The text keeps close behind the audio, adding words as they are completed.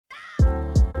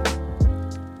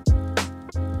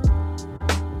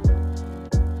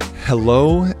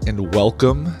Hello and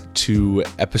welcome to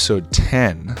episode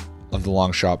 10 of the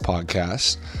Long Shot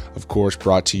Podcast, of course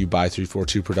brought to you by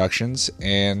 342 Productions,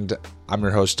 and I'm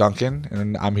your host Duncan,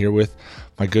 and I'm here with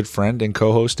my good friend and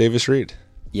co-host Davis Reed.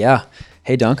 Yeah.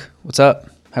 Hey Dunk, what's up?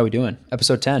 How we doing?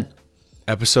 Episode 10.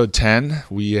 Episode 10,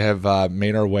 we have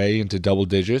made our way into double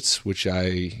digits, which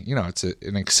it's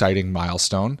an exciting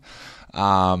milestone.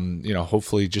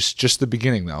 Hopefully just the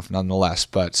beginning though, nonetheless,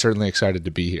 but certainly excited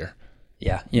to be here.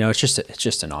 Yeah, it's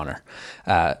just an honor.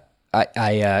 I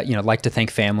like to thank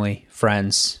family,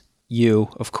 friends, you,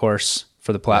 of course,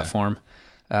 for the platform.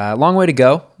 Long way to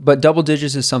go, but double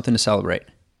digits is something to celebrate.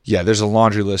 Yeah, there's a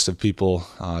laundry list of people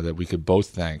that we could both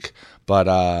thank. But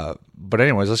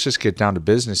anyways, let's just get down to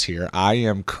business here. I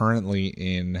am currently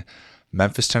in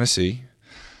Memphis, Tennessee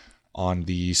on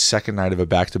the second night of a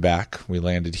back-to-back. We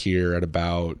landed here at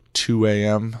about 2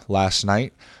 a.m. last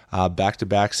night.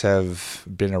 Back-to-backs have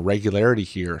been a regularity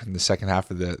here in the second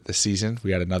half of the season.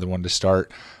 We had another one to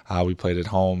start. We played at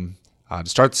home to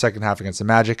start the second half against the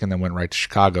Magic and then went right to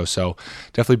Chicago. So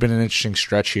definitely been an interesting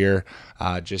stretch here.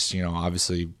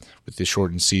 Obviously with the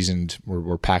shortened season,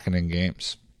 we're packing in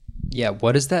games. Yeah,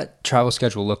 what does that travel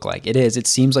schedule look like? It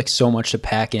seems like so much to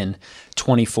pack in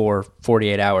 24,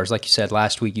 48 hours. Like you said,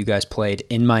 last week you guys played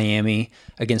in Miami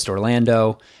against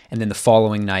Orlando, and then the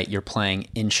following night you're playing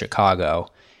in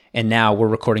Chicago. And now we're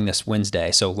recording this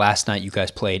Wednesday. So last night you guys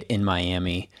played in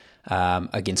Miami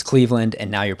against Cleveland,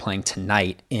 and now you're playing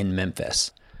tonight in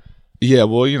Memphis. Yeah,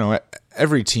 well,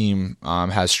 every team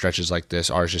has stretches like this.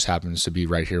 Ours just happens to be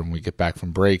right here when we get back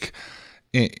from break.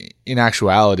 In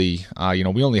actuality,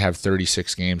 we only have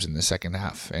 36 games in the second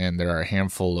half, and there are a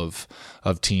handful of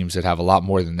teams that have a lot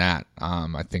more than that.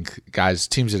 I think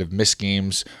teams that have missed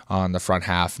games on the front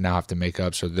half now have to make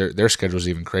up, so their schedule is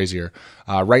even crazier.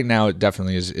 Right now, it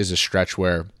definitely is a stretch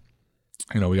where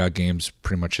we got games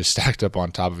pretty much just stacked up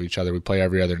on top of each other. We play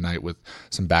every other night with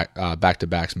some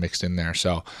back-to-backs mixed in there.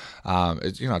 So,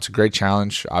 it's a great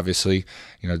challenge. Obviously,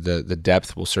 the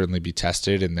depth will certainly be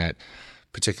tested in that.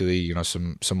 Particularly,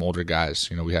 some older guys.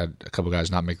 We had a couple guys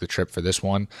not make the trip for this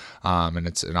one, and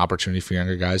it's an opportunity for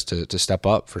younger guys to step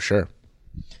up for sure.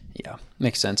 Yeah,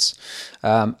 makes sense.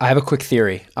 I have a quick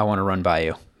theory I want to run by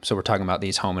you. So we're talking about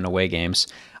these home and away games.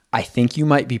 I think you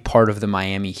might be part of the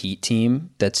Miami Heat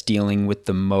team that's dealing with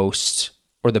the most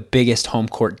or the biggest home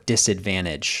court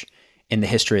disadvantage in the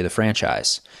history of the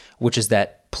franchise, which is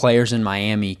that players in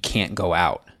Miami can't go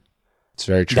out. It's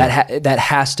very true. That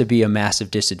has to be a massive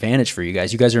disadvantage for you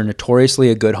guys. You guys are notoriously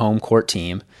a good home court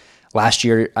team. Last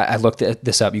year, I looked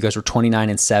this up. You guys were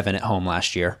 29-7 at home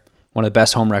last year. One of the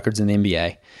best home records in the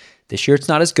NBA. This year, it's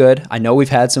not as good. I know we've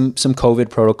had some COVID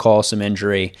protocol, some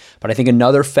injury, but I think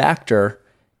another factor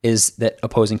is that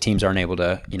opposing teams aren't able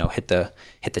to, hit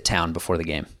the town before the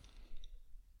game.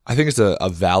 I think it's a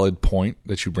valid point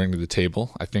that you bring to the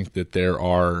table. I think that there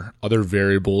are other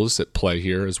variables that play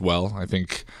here as well. I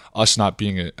think us not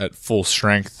being at full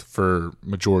strength for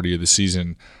majority of the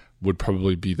season would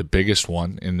probably be the biggest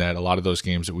one, in that a lot of those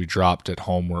games that we dropped at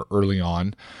home were early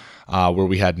on, where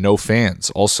we had no fans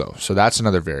also. So that's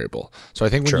another variable. So I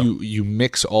think when you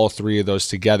mix all three of those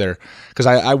together, because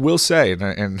I will say,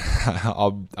 and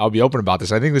I'll be open about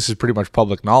this, I think this is pretty much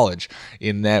public knowledge,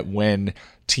 in that when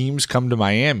teams come to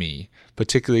Miami,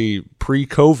 particularly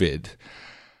pre-COVID,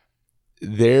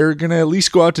 they're gonna at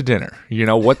least go out to dinner.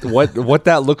 What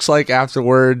that looks like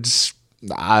afterwards,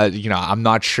 I'm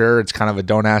not sure. It's kind of a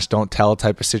don't ask, don't tell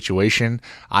type of situation.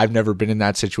 I've never been in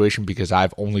that situation because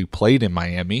I've only played in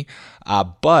Miami.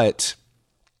 But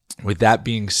with that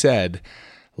being said,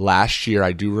 last year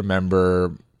I do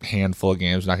remember a handful of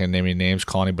games. I'm not gonna name any names,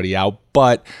 call anybody out,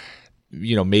 but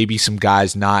maybe some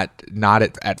guys not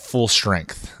at full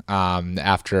strength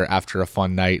after a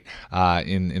fun night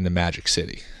in the Magic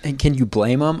City. And can you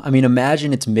blame them? I mean,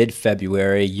 imagine it's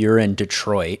mid-February, you're in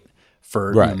Detroit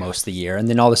for most of the year, and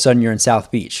then all of a sudden you're in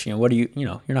South Beach. You're not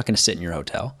going to sit in your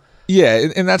hotel. Yeah,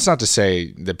 and that's not to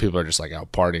say that people are just like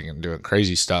out partying and doing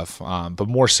crazy stuff, but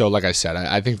more so, like I said,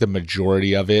 I think the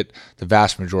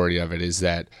vast majority of it is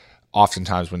that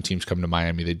oftentimes when teams come to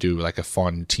Miami, they do like a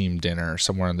fun team dinner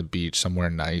somewhere on the beach, somewhere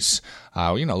nice.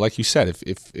 Like you said,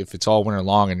 if it's all winter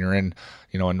long and you're in,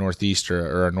 a Northeast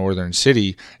or a northern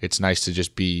city, it's nice to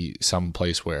just be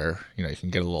someplace where, you can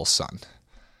get a little sun.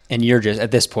 And you're just,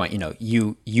 at this point,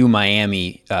 you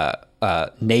Miami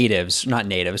natives, not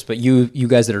natives, but you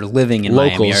guys that are living in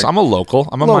Locals. Miami. I'm a local.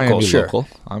 I'm a Miami local.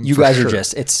 You guys are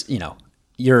just, it's,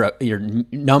 you're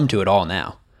numb to it all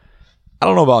now. I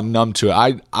don't know about numb to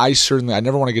it. I certainly, I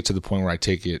never want to get to the point where I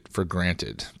take it for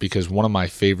granted, because one of my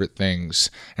favorite things,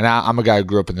 and I'm a guy who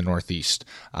grew up in the Northeast,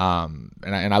 and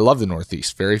I love the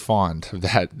Northeast, very fond of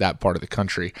that part of the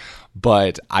country.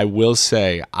 But I will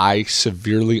say I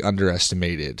severely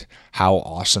underestimated how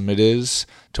awesome it is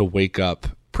to wake up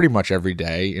pretty much every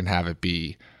day and have it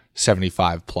be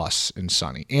 75 plus and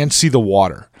sunny and see the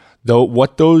water. Though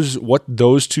what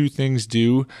those two things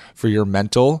do for your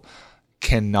mental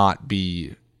cannot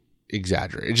be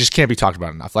exaggerated. It just can't be talked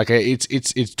about enough. Like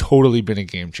it's totally been a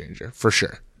game changer for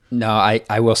sure. No,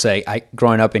 I will say,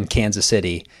 growing up in Kansas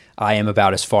City, I am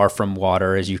about as far from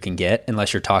water as you can get,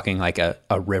 unless you're talking like a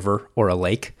river or a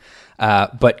lake.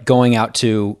 But going out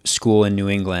to school in New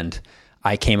England,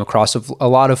 I came across a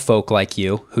lot of folk like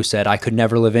you who said I could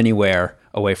never live anywhere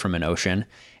away from an ocean.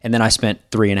 And then I spent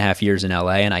 3.5 years in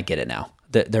LA, and I get it now.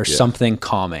 There's something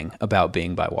calming about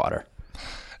being by water.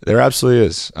 There absolutely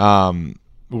is.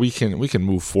 We can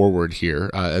move forward here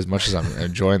as much as I'm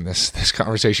enjoying this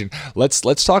conversation. Let's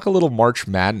talk a little March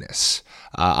Madness.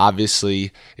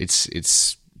 Obviously,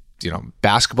 it's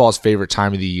basketball's favorite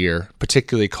time of the year,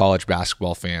 particularly college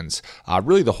basketball fans.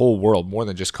 Really, the whole world, more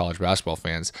than just college basketball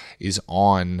fans, is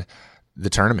on the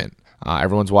tournament.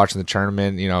 Everyone's watching the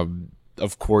tournament.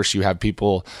 Of course, you have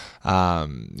people,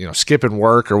 skipping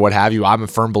work or what have you. I'm a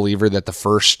firm believer that the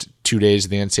first 2 days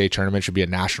of the NCAA tournament should be a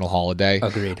national holiday.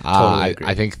 Agreed. Totally agreed.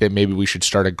 I think that maybe we should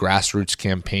start a grassroots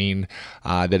campaign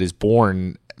that is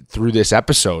born through this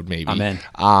episode, maybe. Amen.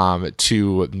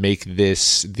 To make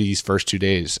these first 2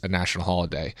 days a national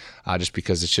holiday, just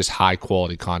because it's just high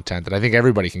quality content that I think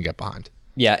everybody can get behind.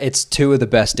 Yeah, it's two of the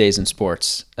best days in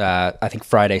sports. I think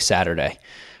Friday, Saturday,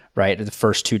 right? The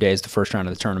first 2 days, the first round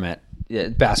of the tournament.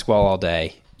 Basketball all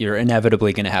day. You're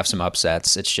inevitably going to have some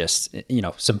upsets. It's just,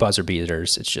 some buzzer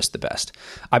beaters. It's just the best.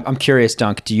 I'm curious,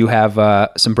 Dunk, do you have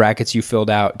some brackets you filled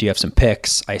out? Do you have some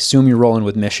picks? I assume you're rolling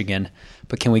with Michigan,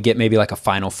 but can we get maybe like a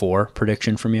Final Four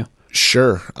prediction from you?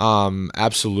 Sure.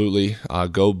 Absolutely.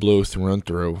 Go blue through and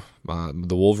through.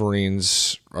 The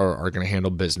Wolverines are going to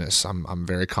handle business. I'm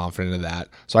very confident of that.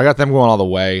 So I got them going all the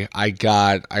way. I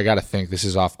got to think, this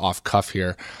is off cuff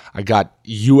here. I got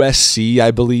USC,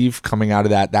 I believe, coming out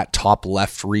of that top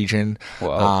left region.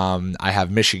 Wow. I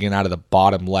have Michigan out of the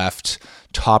bottom left.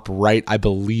 Top right, I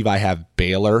believe I have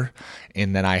Baylor,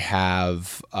 and then I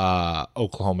have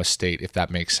Oklahoma State, if that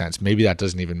makes sense. Maybe that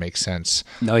doesn't even make sense.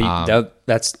 No,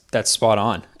 that's spot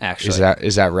on, actually.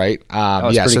 Is that right? That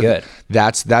was pretty good.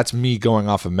 That's me going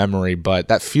off of memory, but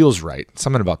that feels right.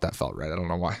 Something about that felt right. I don't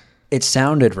know why. It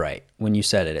sounded right when you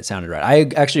said it. It sounded right.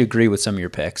 I actually agree with some of your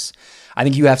picks. I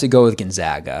think you have to go with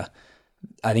Gonzaga.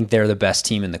 I think they're the best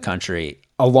team in the country,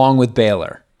 along with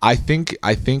Baylor. I think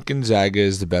Gonzaga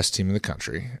is the best team in the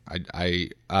country.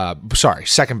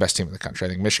 Second best team in the country. I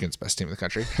think Michigan's best team in the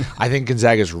country. I think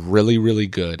Gonzaga is really, really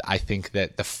good. I think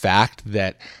that the fact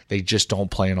that they just don't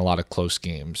play in a lot of close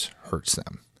games hurts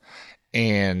them.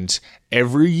 And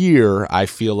every year I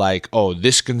feel like,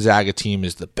 this Gonzaga team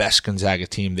is the best Gonzaga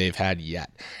team they've had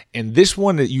yet. And this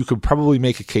one, that you could probably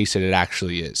make a case that it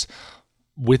actually is.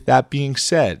 With that being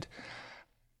said,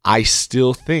 I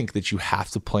still think that you have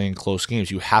to play in close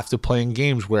games. You have to play in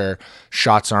games where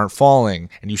shots aren't falling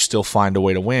and you still find a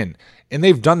way to win. And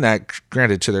they've done that,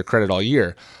 granted, to their credit, all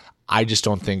year. I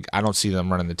don't see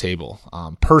them running the table.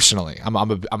 Personally, I'm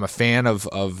a fan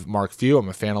of Mark Few. I'm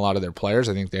a fan of a lot of their players.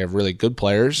 I think they have really good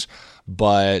players,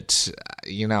 but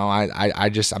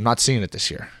I'm not seeing it this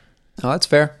year. Oh, that's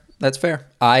fair. That's fair.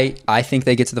 I think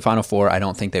they get to the Final Four. I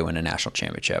don't think they win a national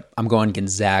championship. I'm going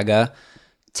Gonzaga,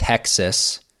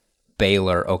 Texas,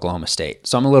 Baylor, Oklahoma State.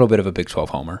 So I'm a little bit of a Big 12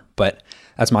 homer, but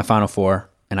that's my Final Four,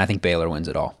 and I think Baylor wins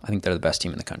it all. I think they're the best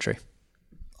team in the country.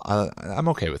 I'm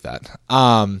okay with that.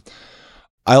 I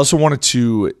also wanted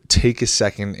to take a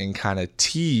second and kind of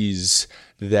tease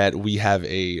that we have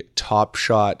a Top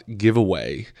Shot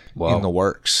giveaway in the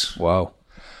works. Whoa.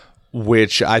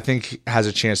 Which I think has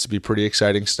a chance to be pretty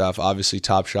exciting stuff. Obviously,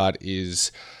 Top Shot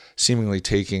is seemingly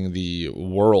taking the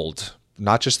world,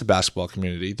 not just the basketball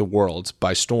community, the world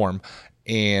by storm.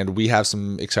 And we have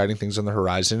some exciting things on the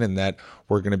horizon, and that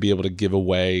we're going to be able to give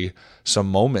away some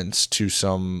moments to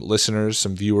some listeners,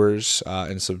 some viewers,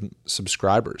 and some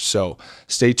subscribers. So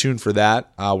stay tuned for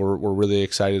that. We're really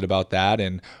excited about that,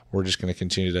 and we're just going to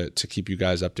continue to keep you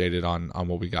guys updated on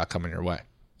what we got coming your way.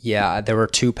 Yeah, there were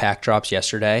 2 pack drops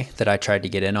yesterday that I tried to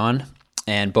get in on,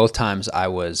 and both times I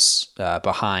was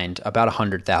behind about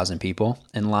 100,000 people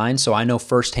in line. So I know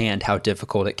firsthand how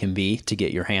difficult it can be to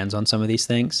get your hands on some of these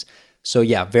things. So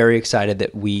yeah, very excited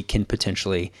that we can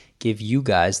potentially give you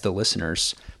guys, the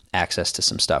listeners, access to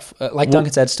some stuff. Like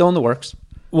Duncan said, still in the works.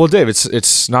 Well, Dave,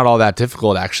 it's not all that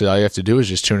difficult actually. All you have to do is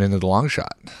just tune into the long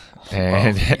shot.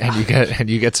 And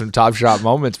you get some top shot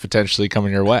moments potentially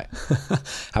coming your way.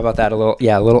 How about that? A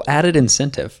little added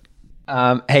incentive.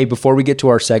 Hey, before we get to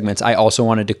our segments, I also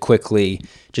wanted to quickly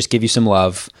just give you some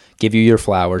love, give you your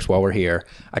flowers while we're here.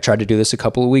 I tried to do this a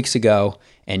couple of weeks ago,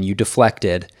 and you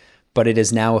deflected, but it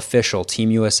is now official.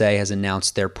 Team USA has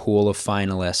announced their pool of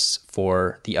finalists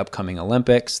for the upcoming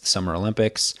Olympics, the Summer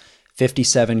Olympics.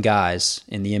 57 guys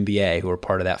in the NBA who are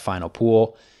part of that final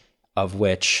pool, of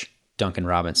which Duncan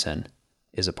Robinson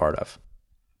is a part of.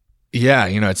 Yeah,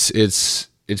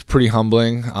 it's pretty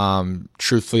humbling.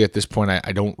 Truthfully, at this point,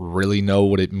 I don't really know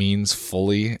what it means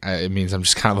fully. It means I'm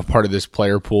just kind of a part of this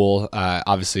player pool,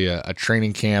 obviously a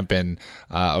training camp, and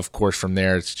of course from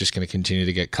there it's just going to continue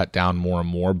to get cut down more and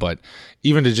more. But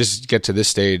even to just get to this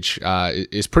stage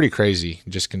is pretty crazy,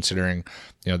 just considering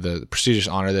the prestigious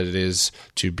honor that it is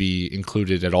to be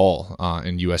included at all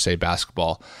in USA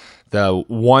basketball. The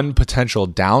one potential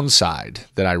downside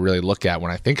that I really look at when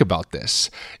I think about this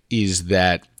is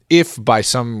that if by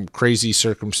some crazy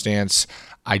circumstance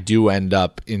I do end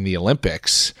up in the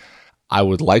Olympics, I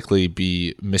would likely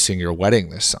be missing your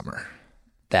wedding this summer.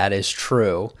 That is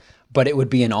true, but it would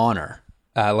be an honor,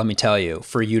 let me tell you,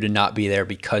 for you to not be there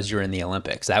because you're in the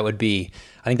Olympics. I think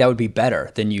that would be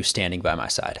better than you standing by my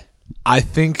side. I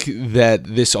think that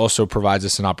this also provides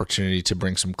us an opportunity to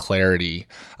bring some clarity.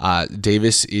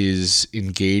 Davis is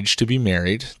engaged to be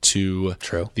married to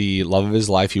the love of his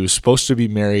life. He was supposed to be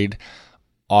married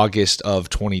August of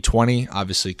 2020.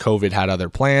 Obviously, COVID had other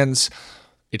plans.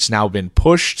 It's now been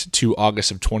pushed to August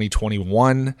of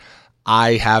 2021.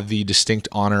 I have the distinct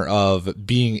honor of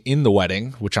being in the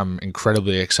wedding, which I'm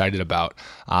incredibly excited about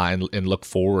and look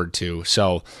forward to.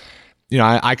 So,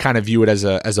 I kind of view it as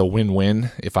a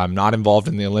win-win. If I'm not involved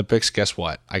in the Olympics, guess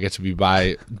what? I get to be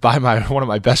by one of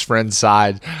my best friend's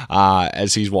side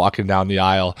as he's walking down the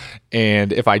aisle.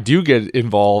 And if I do get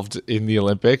involved in the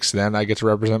Olympics, then I get to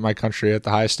represent my country at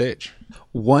the highest stage.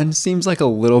 One seems like a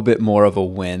little bit more of a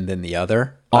win than the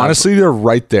other. Honestly, they're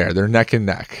right there. They're neck and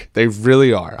neck. They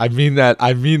really are. I mean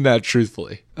that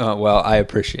truthfully. Well, I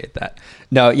appreciate that.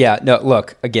 No,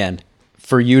 look, again,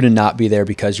 for you to not be there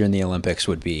because you're in the Olympics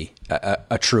would be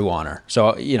a true honor.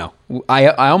 So, I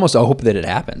almost hope that it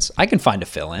happens. I can find a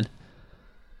fill-in.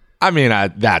 I mean,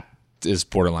 that is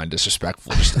borderline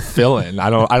disrespectful just to fill in. I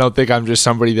don't think I'm just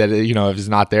somebody that, if it's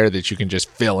not there that you can just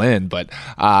fill in. But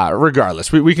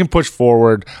regardless, we can push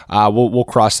forward. We'll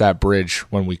cross that bridge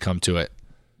when we come to it.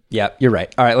 Yeah, you're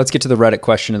right. All right, let's get to the Reddit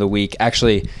question of the week.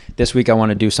 Actually, this week I want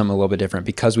to do something a little bit different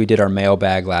because we did our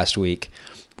mailbag last week.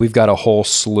 We've got a whole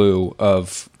slew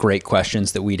of great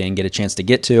questions that we didn't get a chance to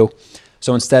get to.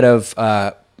 So instead of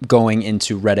going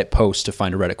into Reddit posts to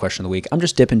find a Reddit question of the week, I'm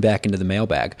just dipping back into the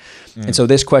mailbag. And so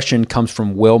this question comes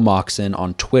from Will Moxon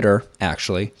on Twitter,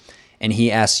 actually. And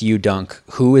he asks you, Dunk,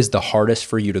 who is the hardest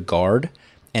for you to guard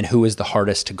and who is the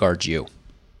hardest to guard you?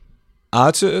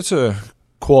 It's a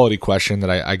quality question that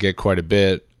I get quite a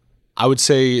bit. I would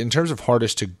say in terms of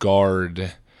hardest to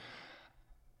guard,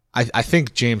 I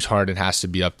think James Harden has to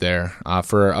be up there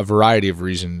for a variety of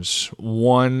reasons.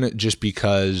 One, just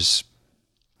because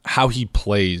how he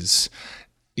plays,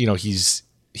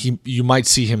 you might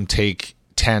see him take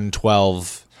 10,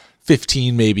 12,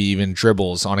 15 maybe even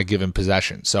dribbles on a given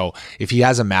possession. So if he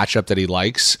has a matchup that he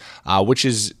likes, which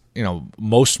is,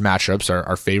 most matchups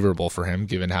are favorable for him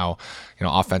given how,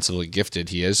 offensively gifted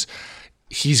he is,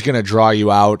 he's going to draw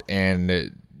you out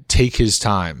and take his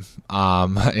time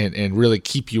and really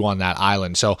keep you on that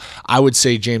island. So I would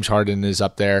say James Harden is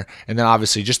up there. And then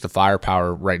obviously just the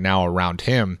firepower right now around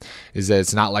him is that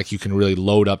it's not like you can really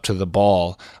load up to the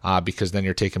ball because then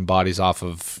you're taking bodies off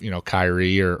of,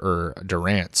 Kyrie or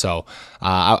Durant. So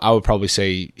I would probably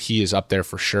say he is up there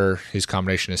for sure. His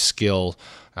combination of skill,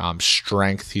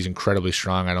 strength, he's incredibly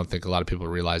strong. I don't think a lot of people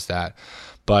realize that.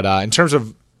 But in terms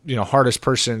of, hardest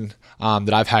person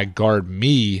that I've had guard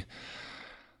me,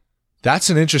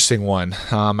 that's an interesting one.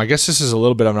 I guess this is a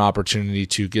little bit of an opportunity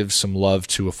to give some love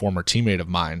to a former teammate of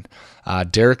mine.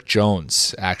 Derek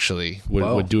Jones actually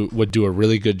would do a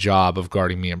really good job of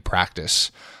guarding me in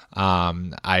practice.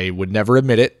 I would never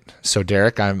admit it. So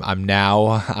Derek, I'm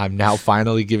now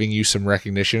finally giving you some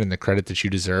recognition and the credit that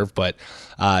you deserve. But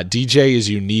DJ is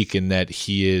unique in that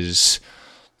he is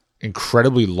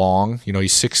incredibly long.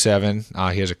 He's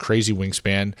 6'7". He has a crazy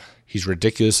wingspan. He's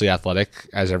ridiculously athletic,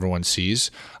 as everyone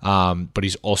sees, but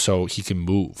he can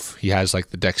move. He has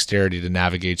the dexterity to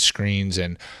navigate screens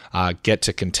and get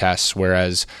to contests,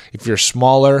 whereas if you're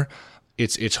smaller,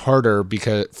 it's harder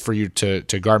because for you to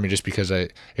guard me just because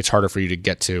it's harder for you to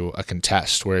get to a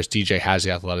contest, whereas DJ has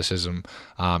the athleticism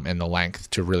and the length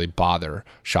to really bother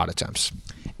shot attempts.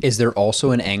 Is there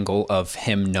also an angle of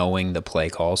him knowing the play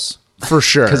calls? For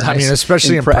sure. I mean,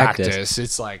 especially in practice,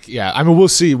 it's like, yeah. I mean, we'll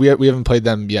see. We haven't played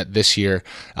them yet this year.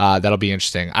 That'll be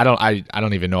interesting. I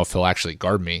don't even know if he'll actually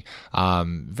guard me.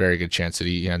 Very good chance that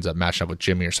he ends up matching up with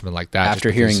Jimmy or something like that.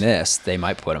 After hearing this, they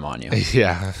might put him on you.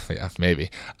 Yeah, maybe.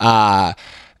 But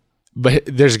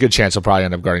there's a good chance he'll probably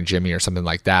end up guarding Jimmy or something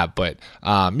like that. But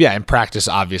yeah, in practice,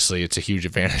 obviously, it's a huge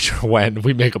advantage when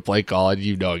we make a play call and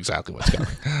you know exactly what's coming.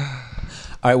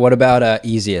 All right, what about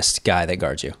easiest guy that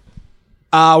guards you?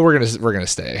 We're gonna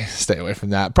stay away from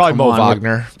that. Probably Mo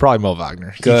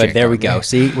Wagner. Good. There we go.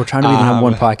 See, we're trying to be the number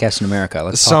one podcast in America.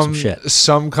 Let's talk some shit.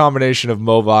 Some combination of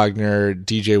Mo Wagner,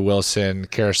 DJ Wilson,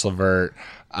 Karis LeVert,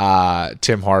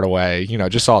 Tim Hardaway.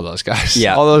 Just all those guys.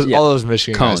 Yeah. All those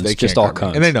Michigan cones, guys. They just can't all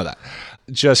cones, and they know that.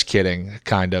 Just kidding.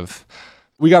 Kind of.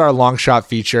 We got our long shot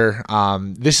feature.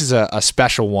 This is a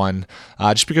special one,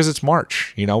 just because it's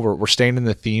March. We're staying in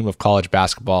the theme of college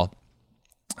basketball.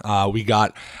 We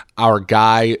got our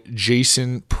guy,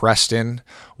 Jason Preston,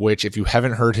 which if you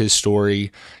haven't heard his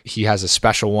story, he has a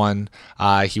special one.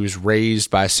 He was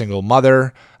raised by a single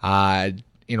mother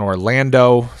in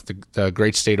Orlando, the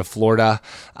great state of Florida.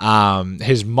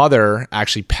 His mother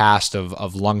actually passed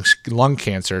of lung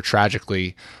cancer,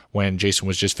 tragically, when Jason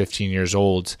was just 15 years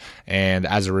old. And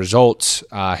as a result,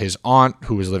 his aunt,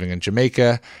 who was living in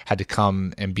Jamaica, had to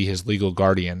come and be his legal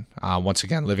guardian. Once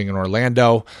again, living in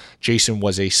Orlando, Jason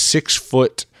was a 6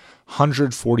 foot,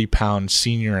 140-pound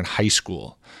senior in high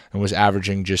school and was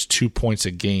averaging just 2 points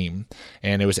a game.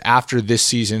 And it was after this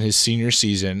season, his senior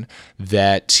season,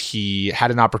 that he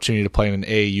had an opportunity to play in an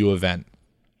AAU event.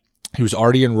 He was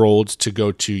already enrolled to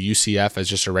go to UCF as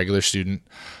just a regular student.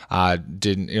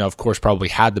 Didn't, of course, probably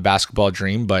had the basketball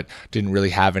dream, but didn't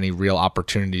really have any real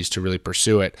opportunities to really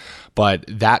pursue it. But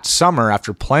that summer,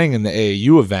 after playing in the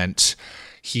AAU event,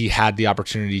 he had the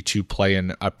opportunity to play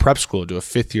in a prep school, do a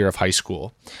 5th year of high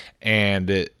school.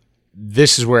 And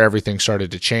this is where everything started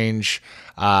to change.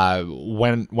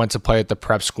 Went to play at the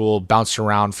prep school, bounced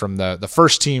around from the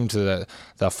first team to the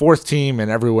 4th team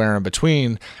and everywhere in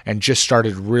between, and just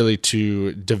started really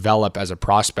to develop as a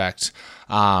prospect.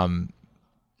 And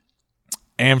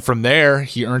from there,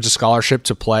 he earns a scholarship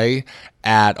to play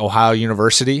at Ohio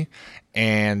University,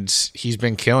 and he's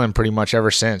been killing pretty much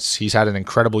ever since. He's had an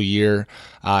incredible year.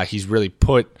 He's really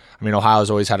Ohio's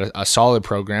always had a solid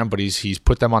program, but he's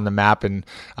put them on the map, and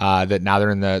that now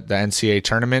they're in the NCAA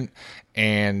tournament.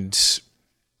 And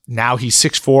now he's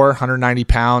 6'4", 190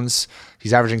 pounds.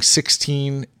 He's averaging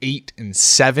 16, 8, and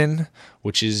 7,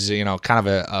 which is, kind of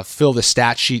a fill the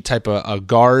stat sheet type of a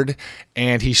guard.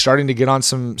 And he's starting to get on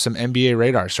some NBA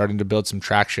radar, starting to build some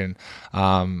traction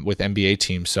with NBA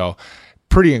teams. So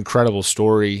pretty incredible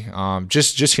story.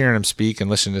 Just hearing him speak and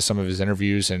listening to some of his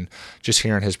interviews and just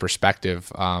hearing his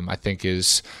perspective, I think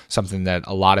is something that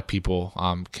a lot of people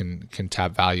can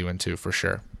tap value into for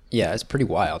sure. Yeah, it's pretty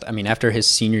wild. I mean, after his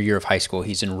senior year of high school,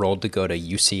 he's enrolled to go to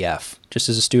UCF just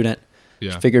as a student.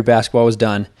 Yeah. Figured basketball was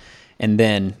done, and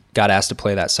then got asked to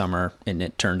play that summer, and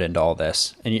it turned into all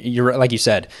this. And you're like you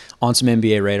said, on some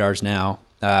NBA radars now.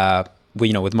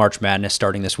 With March Madness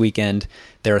starting this weekend,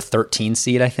 they're a 13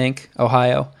 seed, I think,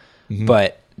 Ohio. Mm-hmm.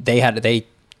 But they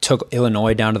took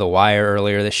Illinois down to the wire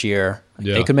earlier this year.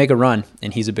 Yeah. They could make a run,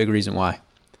 and he's a big reason why.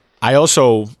 I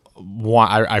also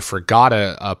I forgot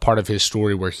a part of his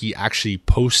story where he actually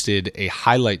posted a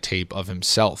highlight tape of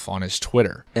himself on his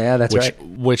Twitter. Yeah, that's right.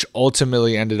 Which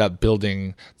ultimately ended up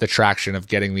building the traction of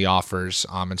getting the offers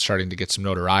and starting to get some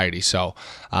notoriety. So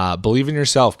believe in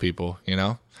yourself, people.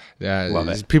 Love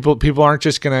it. People aren't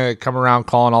just gonna come around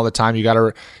calling all the time. You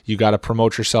gotta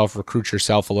promote yourself, recruit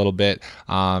yourself a little bit,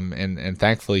 and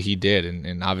thankfully he did,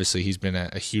 and obviously he's been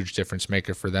a huge difference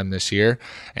maker for them this year,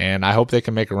 and I hope they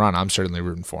can make a run. I'm certainly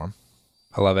rooting for him.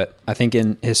 I love it. I think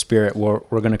in his spirit, we're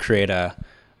gonna create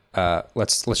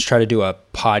let's try to do a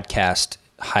podcast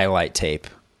highlight tape.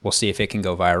 We'll see if it can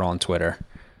go viral on Twitter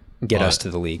and get us to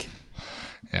the league.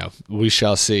 Yeah, we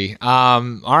shall see. All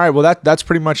right, well, that's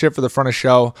pretty much it for the front of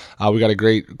show. We got a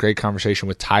great conversation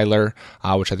with Tyler,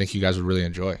 which I think you guys would really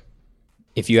enjoy.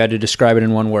 If you had to describe it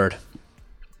in one word.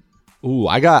 Ooh,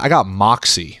 I got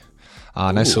moxie.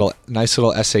 Nice little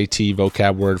SAT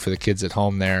vocab word for the kids at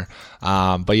home there.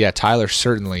 But yeah, Tyler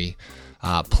certainly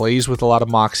plays with a lot of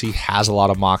moxie, has a lot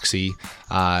of moxie.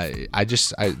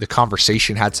 The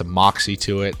conversation had some moxie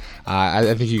to it.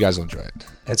 I think you guys will enjoy it.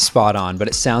 It's spot on, but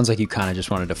it sounds like you kind of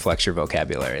just wanted to flex your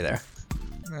vocabulary there.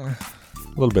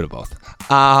 A little bit of both.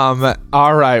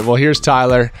 All right. Well, here's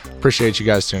Tyler. Appreciate you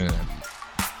guys tuning in.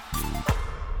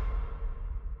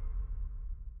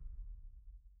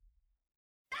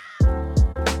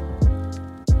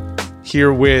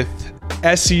 Here with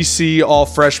SEC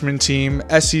All-Freshman Team,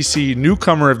 SEC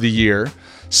Newcomer of the Year,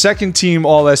 second team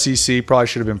All-SEC, probably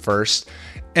should have been first,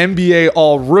 NBA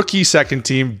All-Rookie second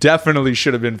team, definitely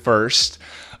should have been first.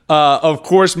 Of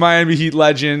course, Miami Heat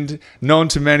legend, known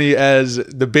to many as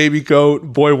the baby goat,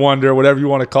 boy wonder, whatever you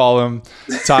want to call him.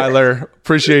 Tyler,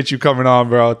 appreciate you coming on,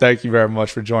 bro. Thank you very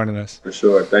much for joining us. For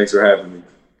sure. Thanks for having me.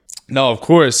 No, of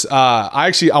course.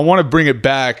 I want to bring it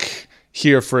back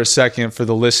here for a second for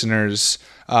the listeners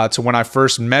to when I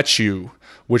first met you,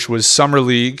 which was Summer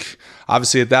League.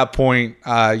 Obviously, at that point,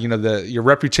 your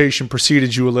reputation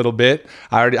preceded you a little bit.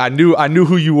 I knew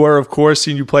who you were, of course,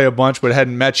 seen you play a bunch, but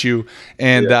hadn't met you.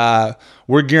 And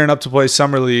we're gearing up to play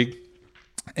Summer League.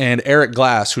 And Eric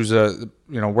Glass, who's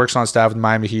works on staff with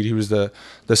Miami Heat, he was the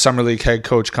Summer League head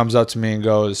coach, comes up to me and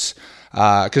goes,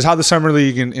 because how the Summer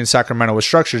League in Sacramento was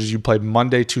structured is you played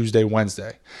Monday, Tuesday,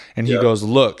 Wednesday. And he goes,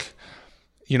 look,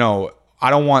 I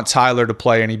don't want Tyler to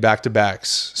play any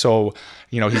back-to-backs. So,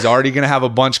 he's already going to have a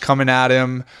bunch coming at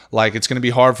him. Like, it's going to be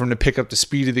hard for him to pick up the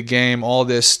speed of the game, all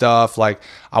this stuff. Like,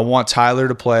 I want Tyler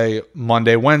to play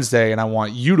Monday, Wednesday, and I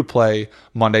want you to play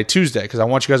Monday, Tuesday, because I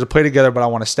want you guys to play together, but I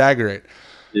want to stagger it.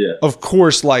 Yeah. Of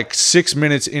course, like 6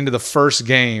 minutes into the first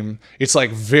game, it's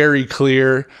like very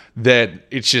clear that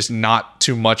it's just not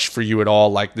too much for you at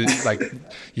all. Like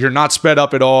you're not sped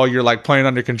up at all. You're like playing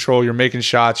under control. You're making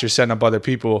shots. You're setting up other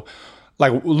people.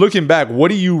 Like looking back,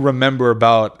 what do you remember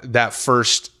about that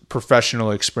first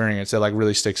professional experience that like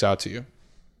really sticks out to you?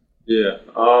 Yeah.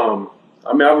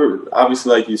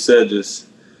 Obviously, like you said, just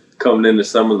coming into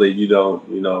Summer League, you don't,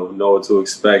 know what to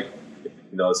expect.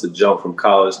 It's a jump from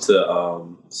college to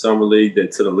Summer League, then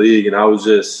to the league. And I was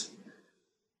just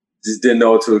didn't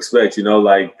know what to expect,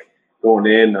 like going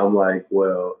in, I'm like,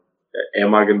 well,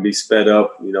 am I going to be sped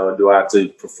up? Do I have to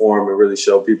perform and really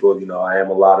show people, I am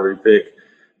a lottery pick?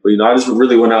 But, I just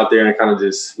really went out there and kind of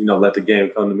just, let the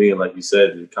game come to me. And like you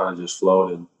said, it kind of just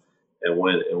flowed and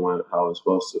went how it was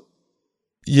supposed to.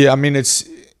 Yeah, I mean,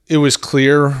 it was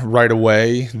clear right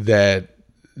away that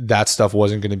stuff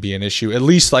wasn't going to be an issue, at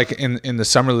least like in the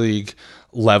Summer League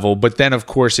level. But then, of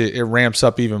course, it ramps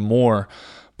up even more.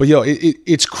 But,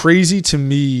 it's crazy to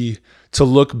me to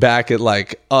look back at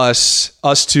like us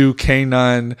two,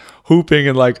 K9, hooping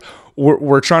and like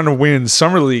we're trying to win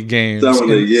Summer League games.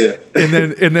 Summer League, yeah.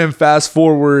 and then fast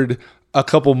forward a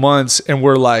couple months and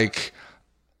we're like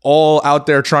all out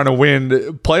there trying to win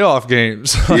playoff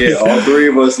games. Yeah, all three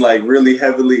of us like really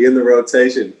heavily in the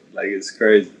rotation. Like it's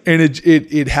crazy. And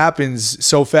it happens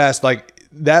so fast. Like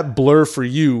that blur for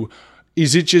you,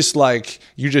 is it just like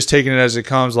you just taking it as it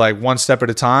comes, like one step at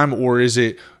a time, or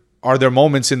are there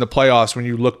moments in the playoffs when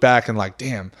you look back and like,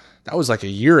 damn, that was like a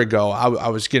year ago. I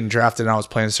was getting drafted and I was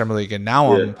playing Summer League, and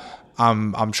now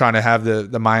I'm trying to have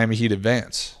the Miami Heat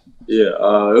advance. Yeah,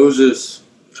 it was just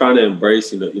trying to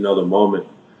embrace the moment.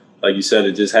 Like you said,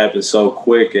 it just happened so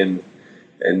quick, and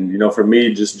for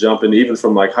me, just jumping even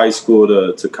from like high school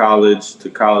to college to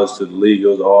the league,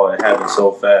 it happened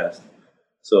so fast.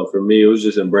 So for me, it was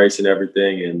just embracing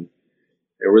everything and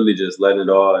really just letting it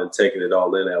all and taking it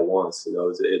all in at once.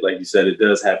 Like you said, it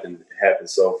does happen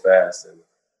so fast, and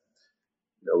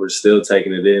we're still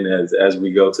taking it in as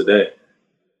we go today.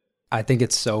 I think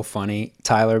it's so funny,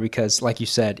 Tyler, because like you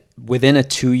said, within a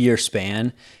 2-year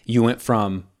span, you went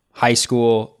from high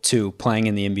school to playing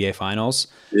in the NBA Finals.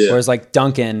 Yeah. Whereas like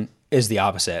Duncan is the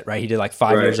opposite, right? He did like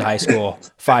 5 years of high school,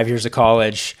 5 years of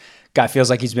college. Guy feels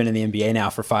like he's been in the NBA now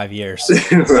for 5 years.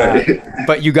 Right.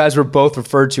 But you guys were both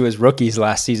referred to as rookies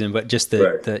last season, but just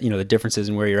the differences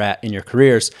in where you're at in your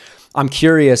careers. I'm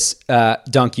curious,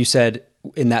 Dunk, you said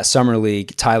in that Summer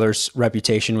League, Tyler's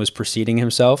reputation was preceding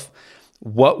himself.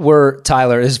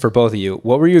 Tyler, this is for both of you,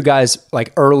 what were you guys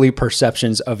like early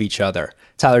perceptions of each other?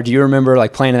 Tyler, do you remember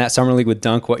like playing in that Summer League with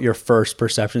Dunk, what your first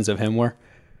perceptions of him were?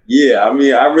 Yeah, I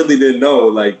mean, I really didn't know.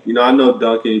 Like, I know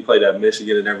Duncan, he played at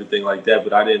Michigan and everything like that,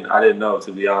 but I didn't know,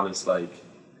 to be honest, like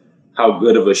how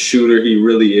good of a shooter he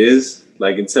really is.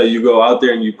 Like until you go out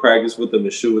there and you practice with him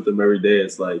and shoot with him every day,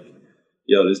 it's like,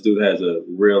 yo, this dude has a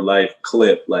real life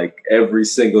clip. Like every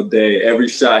single day, every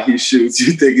shot he shoots,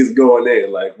 you think it's going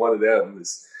in. Like one of them.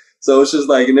 So it's just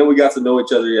like, and then we got to know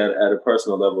each other at a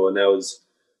personal level, and that was,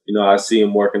 I see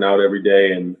him working out every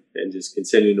day and just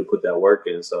continuing to put that work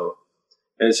in. So.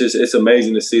 And it's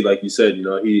amazing to see, like you said,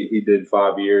 he did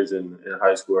 5 years in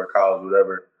high school or college,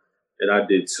 whatever. and I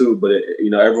did too. But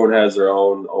everyone has their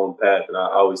own path, and I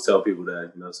always tell people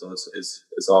that. So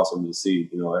it's awesome to see.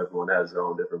 Everyone has their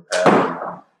own different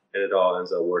path, and it all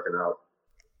ends up working out.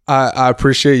 I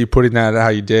appreciate you putting that how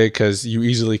you did, because you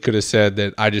easily could have said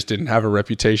that I just didn't have a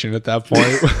reputation at that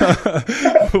point,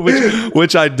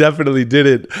 which I definitely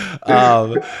didn't.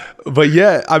 But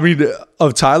yeah, I mean,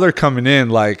 of Tyler coming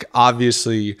in, like,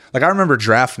 obviously, like, I remember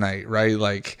draft night, right?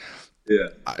 Like, yeah,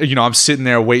 I'm sitting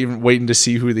there waiting to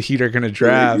see who the Heat are going to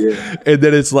draft. Yeah. And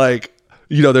then it's like,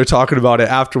 they're talking about it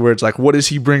afterwards. Like, what does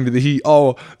he bring to the Heat?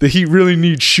 Oh, the Heat really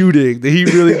need shooting. The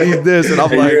Heat really need this. And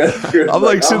I'm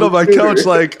like sitting on my couch,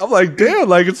 like, I'm like, damn,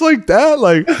 like, it's like that.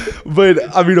 Like, but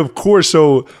I mean, of course.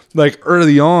 So like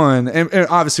early on, and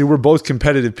obviously we're both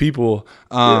competitive people.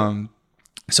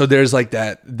 So there's like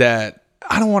that,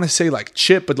 I don't want to say like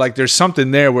chip, but like there's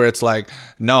something there where it's like,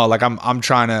 no, like I'm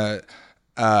trying to,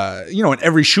 in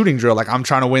every shooting drill, like I'm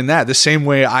trying to win that the same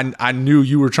way I knew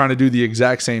you were trying to do the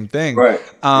exact same thing. Right.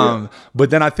 But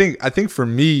then I think for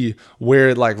me, where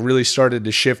it like really started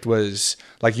to shift was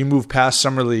like you moved past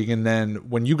summer league. And then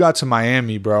when you got to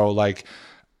Miami, bro, like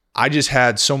I just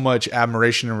had so much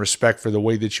admiration and respect for the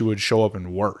way that you would show up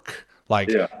and work.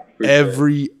 Like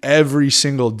every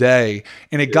single day.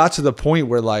 And it got to the point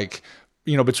where like,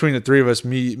 between the three of us,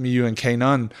 me, you, and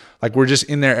K-Nun, like we're just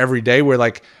in there every day where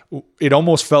like it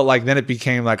almost felt like then it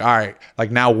became like, all right,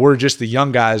 like now we're just the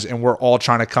young guys and we're all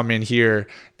trying to come in here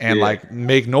and like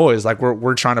make noise. Like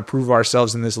we're trying to prove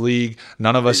ourselves in this league.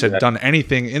 None of us had done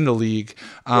anything in the league.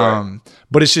 But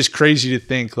it's just crazy to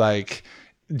think like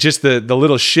just the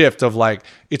little shift of like,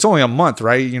 it's only a month,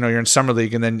 right? You're in summer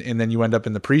league and then you end up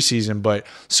in the preseason, but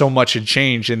so much had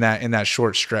changed in that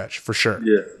short stretch for sure.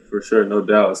 Yeah. For sure, no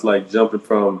doubt. It's like jumping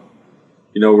from,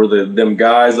 we're them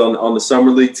guys on the summer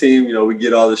league team. We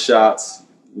get all the shots.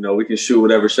 We can shoot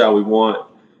whatever shot we want,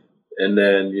 and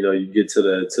then you get to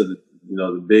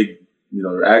the big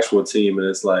the actual team, and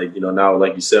it's like now,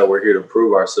 like you said, we're here to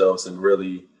prove ourselves and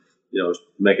really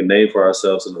make a name for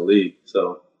ourselves in the league.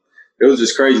 So it was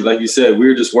just crazy. Like you said, we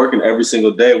were just working every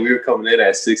single day. We were coming in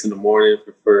at 6 a.m.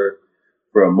 for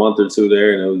a month or two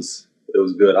there, and it was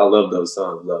good. I love those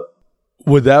times, though.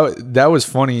 Well, that was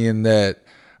funny in that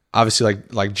obviously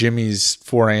like Jimmy's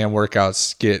 4 a.m.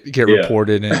 workouts get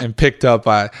reported and picked up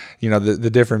by the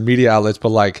different media outlets, but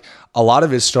like a lot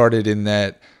of it started in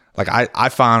that like I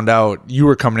found out you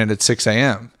were coming in at 6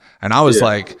 a.m. and I was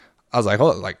like oh,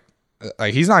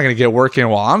 like he's not gonna get work in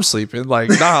while I'm sleeping.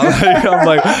 Like, nah. Like, I'm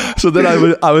like, so then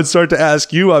I would start to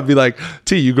ask you. I'd be like,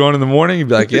 T, you going in the morning? You'd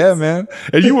be like, yeah, man.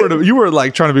 And you were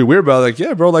like trying to be weird about it, like,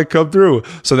 yeah, bro, like come through.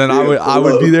 So then I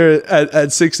would be there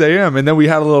at 6 a.m. and then we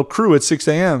had a little crew at 6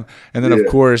 a.m. And then of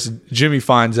course Jimmy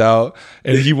finds out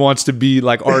and he wants to be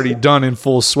like already done in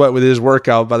full sweat with his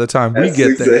workout by the time we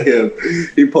get there.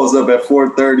 He pulls up at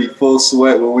 4:30, full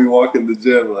sweat when we walk in the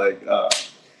gym, like.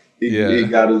 He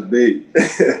got his beat.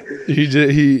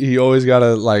 he always got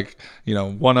to like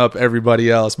one up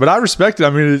everybody else. But I respect it. I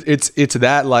mean, it's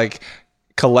that like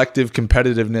collective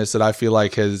competitiveness that I feel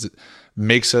like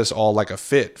makes us all like a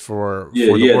fit for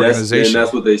the organization.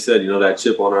 That's what they said. That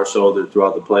chip on our shoulder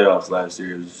throughout the playoffs last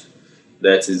year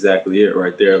that's exactly it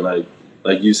right there. Like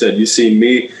you said, you see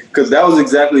me, because that was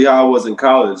exactly how I was in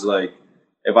college. Like,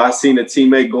 if I seen a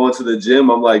teammate going to the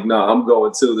gym, I'm like, nah, I'm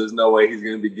going too. There's no way he's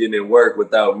going to be getting in work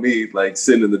without me, like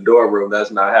sitting in the dorm room. That's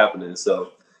not happening.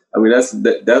 So, I mean,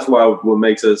 that's why what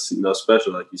makes us,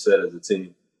 special, like you said, as a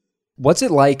team. What's it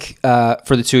like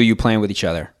for the two of you playing with each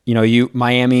other?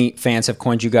 Miami fans have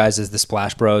coined you guys as the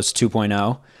Splash Bros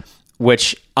 2.0,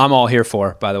 which I'm all here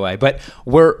for, by the way. But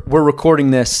we're recording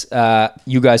this.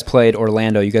 You guys played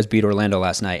Orlando. You guys beat Orlando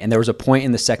last night. And there was a point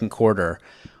in the second quarter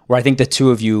where I think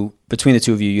between the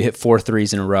two of you, you hit 4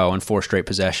 threes in a row on 4 straight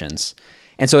possessions.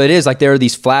 And so it is like there are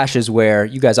these flashes where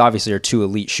you guys obviously are 2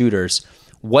 elite shooters.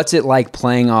 What's it like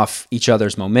playing off each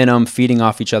other's momentum, feeding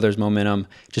off each other's momentum,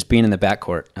 just being in the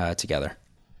backcourt together?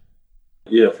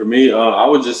 Yeah, for me, I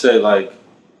would just say like,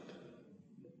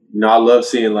 I love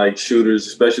seeing like shooters,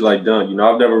 especially like Dunk.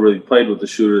 I've never really played with a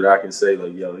shooter that I can say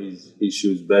like, yo, he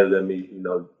shoots better than me,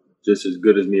 just as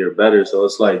good as me or better. So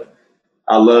it's like,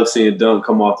 I love seeing Dunk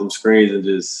come off them screens and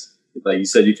just, like you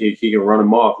said, he can run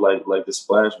them off like the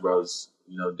Splash Bros,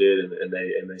 did and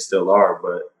they still are.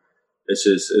 But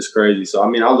it's crazy. So I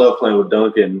mean, I love playing with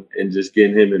Dunk and just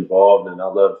getting him involved, and I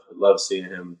love seeing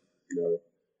him,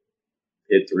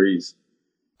 hit threes.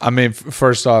 I mean,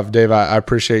 first off, Dave, I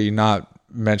appreciate you not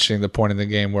mentioning the point in the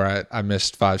game where I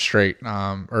missed 5 straight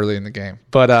early in the game.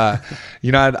 But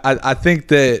I think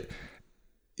that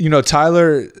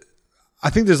Tyler. I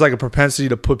think there's like a propensity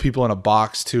to put people in a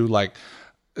box too. Like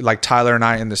like Tyler and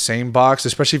I in the same box,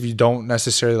 especially if you don't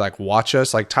necessarily like watch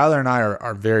us. Like Tyler and I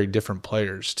are very different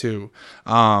players too.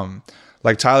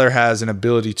 Like Tyler has an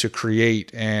ability to create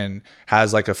and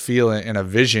has like a feel and a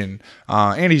vision.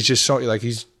 And he's just so like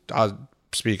I'll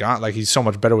speak on like he's so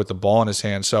much better with the ball in his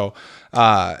hand. So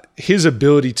his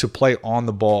ability to play on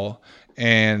the ball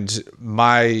and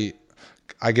my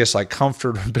I guess like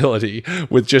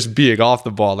comfortability with just being off the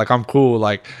ball. Like I'm cool.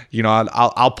 Like, you know,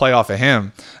 I'll play off of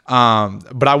him.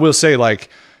 But I will say like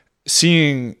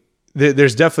seeing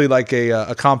there's definitely like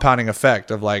a compounding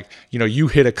effect of like, you know, you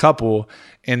hit a couple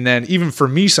and then even for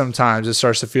me, sometimes it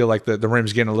starts to feel like the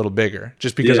rim's getting a little bigger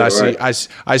just because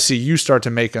I see you start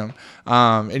to make them.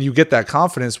 And you get that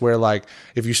confidence where like,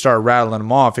 if you start rattling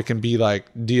them off, it can be like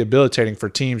debilitating for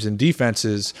teams and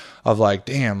defenses of like,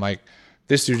 damn, like,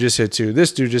 this dude just hit two.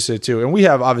 This dude just hit two. And we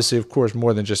have obviously, of course,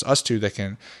 more than just us two that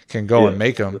can go and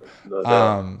make them.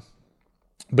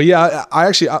 But yeah,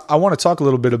 I want to talk a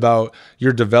little bit about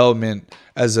your development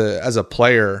as a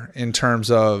player in terms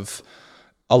of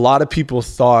a lot of people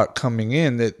thought coming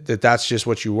in that's just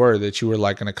what you were, that you were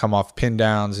like going to come off pin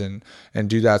downs and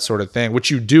do that sort of thing, which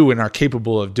you do and are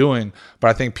capable of doing.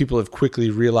 But I think people have quickly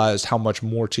realized how much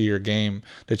more to your game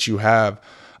that you have.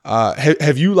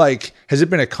 Have you like, has it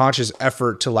been a conscious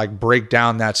effort to like break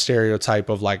down that stereotype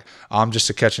of like, I'm just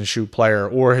a catch and shoot player,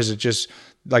 or has it just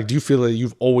like, do you feel that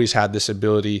you've always had this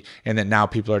ability and that now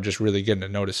people are just really getting to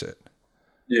notice it?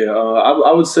 Yeah,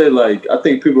 I would say like, I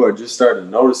think people are just starting to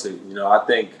notice it. You know, I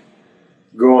think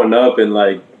growing up and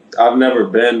like, I've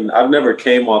never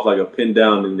came off like a pin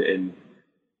down and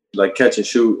like catch and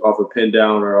shoot off a pin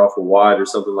down or off a wide or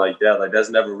something like that. Like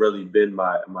that's never really been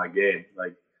my game.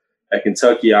 Like, at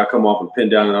Kentucky, I come off a pin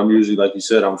down, and I'm usually, like you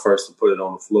said, I'm first to put it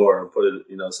on the floor or put it,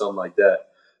 you know, something like that.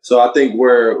 So I think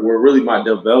where really my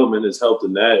development has helped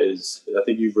in that is, I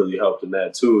think you've really helped in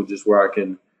that too, just where I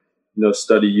can, you know,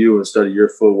 study you and study your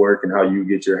footwork and how you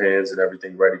get your hands and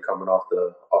everything ready coming off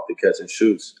the catch and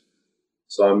shoots.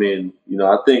 So I mean, you know,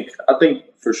 I think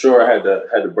for sure I had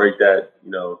to break that.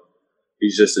 You know,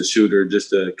 he's just a shooter,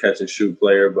 just a catch and shoot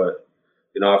player, but.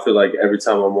 You know, I feel like every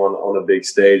time I'm on a big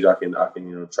stage, I can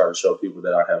you know try to show people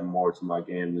that I have more to my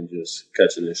game than just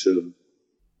catching and shooting.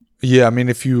 Yeah, I mean,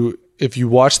 if you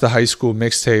watch the high school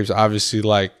mixtapes, obviously,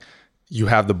 like you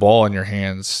have the ball in your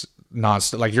hands,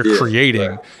 nonstop, like you're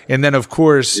creating, right. And then of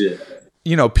course,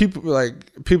 you know, people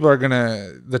are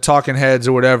gonna the talking heads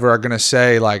or whatever are gonna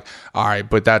say like, all right,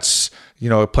 but that's you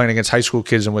know playing against high school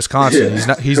kids in Wisconsin,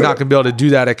 he's not gonna be able to do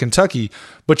that at Kentucky,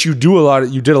 but you did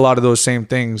a lot of those same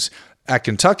things at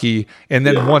Kentucky, and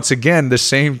then once again the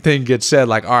same thing gets said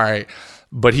like, all right,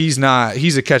 but he's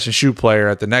a catch and shoot player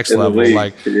at the next level,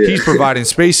 like he's providing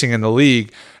spacing in the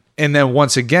league, and then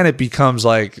once again it becomes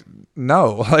like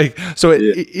no, like so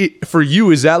it for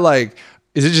you, is it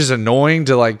just annoying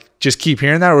to like just keep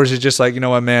hearing that, or is it just like, you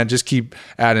know what, man, just keep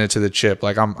adding it to the chip,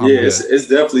 like I'm good. It's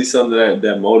definitely something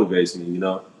that motivates me, you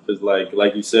know. Because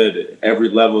like you said, every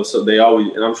level, so they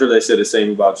always, and I'm sure they say the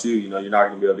same about you, you know, you're not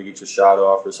going to be able to get your shot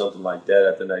off or something like that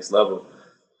at the next level.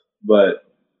 But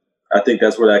I think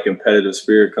that's where that competitive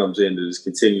spirit comes in, to just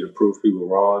continue to prove people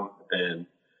wrong. And,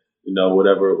 you know,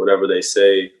 whatever they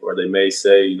say or they may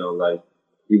say, you know, like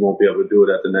you won't be able to do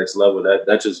it at the next level.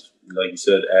 That just, like you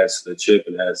said, adds to the chip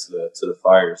and adds to the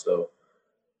fire. So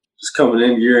just coming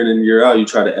in year out, you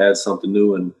try to add something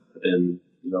new and you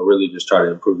know, really just try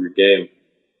to improve your game.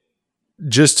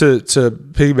 Just to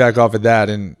piggyback off of that,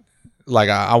 and like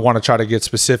I want to try to get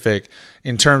specific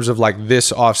in terms of like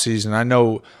this offseason. I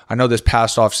know this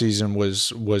past offseason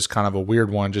was kind of a weird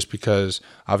one just because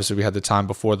obviously we had the time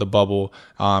before the bubble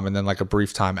and then like a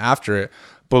brief time after it.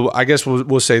 But I guess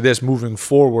we'll say this, moving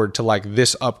forward to like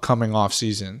this upcoming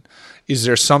offseason, is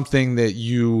there something that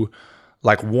you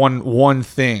like one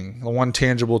thing, one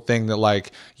tangible thing that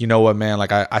like, you know what, man,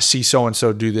 like I see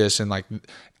so-and-so do this and like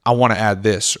I want to add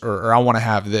this or I want to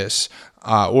have this,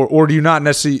 or do you not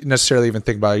necessarily even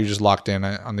think about it? You're just locked in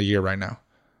on the year right now.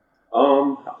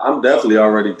 I'm definitely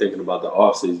already thinking about the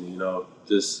off season. You know,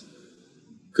 just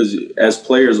because as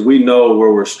players we know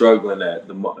where we're struggling at.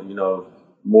 You know,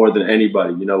 more than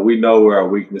anybody. You know, we know where our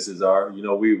weaknesses are. You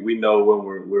know, we know when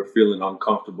we're feeling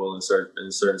uncomfortable in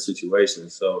certain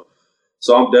situations.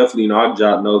 So I'm definitely, you know, I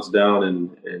jot notes down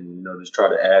and you know, just try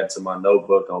to add to my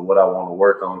notebook on what I want to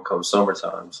work on come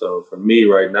summertime. So for me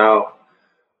right now,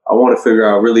 I want to figure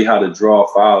out really how to draw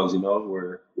fouls, you know,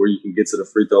 where you can get to the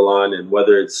free throw line, and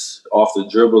whether it's off the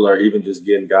dribble or even just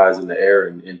getting guys in the air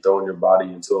and throwing your body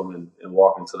into them and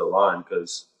walking to the line.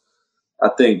 Because I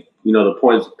think, you know, the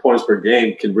points per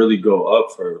game can really go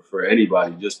up for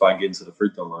anybody just by getting to the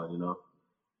free throw line, you know.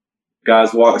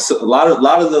 guys walk. So a lot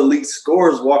of the elite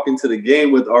scorers walk into the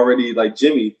game with already, like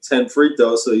Jimmy, 10 free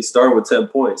throws, so he's starting with 10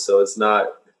 points. So it's not.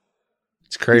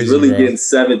 It's crazy. He's really bro. getting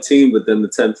 17, but then the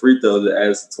 10 free throws that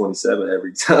adds to 27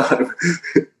 every time.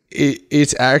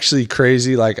 It's actually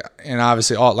crazy. Like, and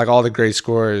obviously all the great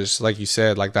scorers, like you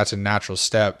said, like that's a natural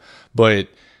step. But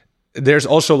there's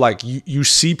also like you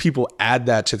see people add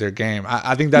that to their game.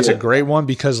 I think that's a great one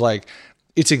because like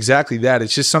it's exactly that.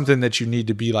 It's just something that you need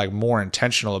to be like more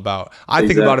intentional about. I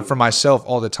think about it for myself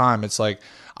all the time. It's like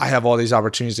I have all these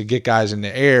opportunities to get guys in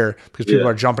the air because people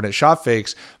are jumping at shot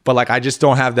fakes, but like I just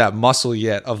don't have that muscle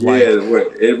yet of like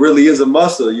it really is a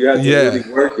muscle. You have to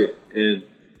really work it.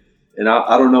 And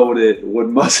I don't know what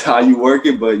muscle, how you work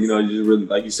it, but you know, you just really,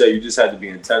 like you say, you just had to be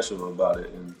intentional about it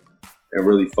and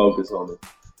really focus on it.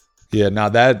 Yeah, now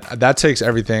that takes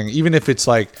everything. Even if it's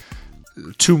like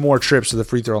 2 more trips to the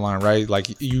free throw line, right?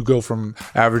 Like you go from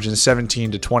averaging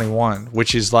 17 to 21,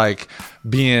 which is like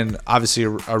being obviously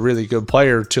a really good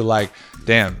player to like,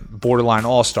 damn, borderline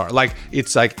all-star. Like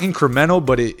it's like incremental,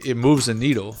 but it moves the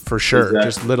needle for sure. Exactly.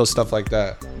 Just little stuff like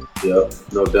that. Yep,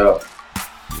 no doubt.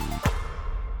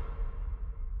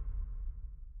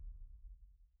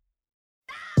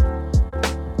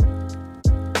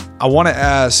 I want to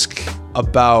ask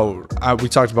about, we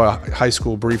talked about high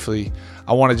school briefly.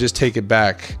 I want to just take it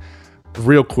back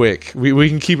real quick. We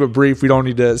can keep it brief. We don't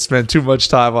need to spend too much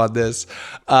time on this.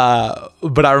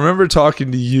 But I remember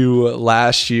talking to you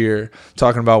last year,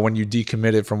 talking about when you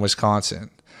decommitted from Wisconsin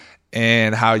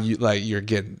and how you're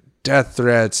getting death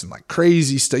threats and like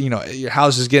crazy stuff. You know, your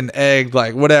house is getting egged,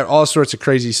 like whatever, all sorts of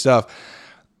crazy stuff.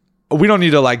 We don't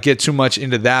need to like get too much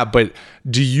into that, but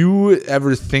do you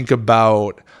ever think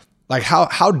about like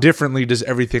how differently does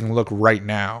everything look right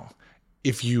now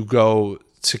if you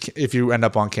end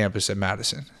up on campus at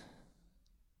Madison?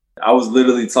 I was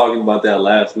literally talking about that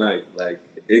last night. Like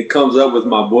it comes up with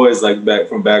my boys like back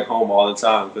home all the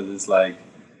time because it's like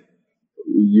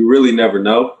you really never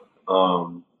know.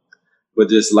 But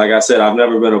just like I said, I've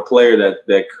never been a player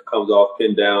that comes off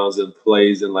pin downs and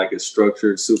plays in like a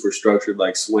super structured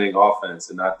like swing offense,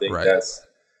 and I think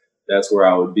that's where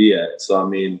I would be at. So I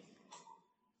mean,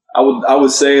 I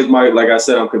would say it's like I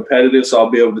said, I'm competitive, so I'll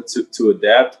be able to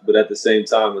adapt. But at the same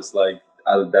time, it's like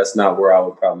that's not where I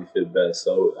would probably fit best.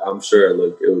 So I'm sure it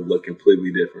would look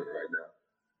completely different right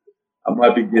now. I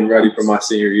might be getting ready for my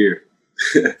senior year.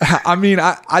 I mean,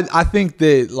 I think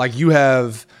that like you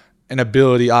have an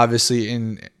ability, obviously,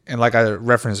 and like I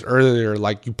referenced earlier,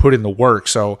 like you put in the work.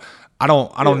 So I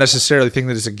don't necessarily think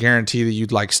that it's a guarantee that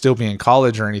you'd like still be in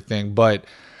college or anything, but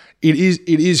it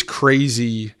is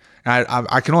crazy. And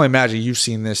I can only imagine you've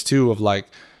seen this too of like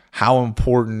how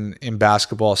important in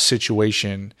basketball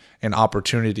situation and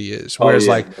opportunity is. Whereas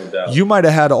no you might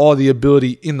have had all the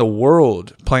ability in the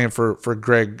world playing for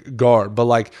Greg Gard, but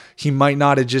like he might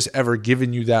not have just ever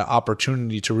given you that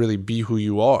opportunity to really be who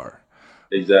you are.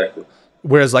 Exactly.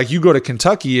 Whereas like you go to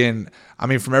Kentucky and I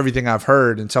mean, from everything I've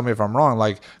heard, and tell me if I'm wrong,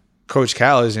 like Coach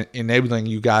Cal is enabling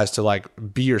you guys to like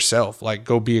be yourself, like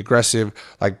go be aggressive,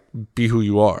 like be who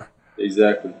you are.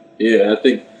 Exactly. Yeah, I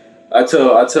think I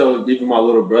tell even my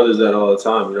little brothers that all the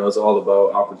time. You know, it's all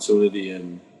about opportunity,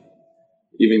 and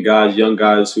even young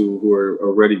guys who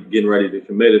are getting ready to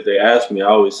commit. If they ask me, I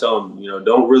always tell them, you know,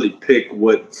 don't really pick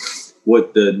what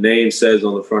the name says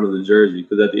on the front of the jersey,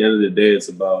 because at the end of the day, it's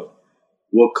about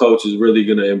what coach is really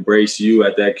going to embrace you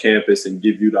at that campus and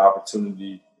give you the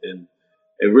opportunity. And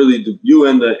really, you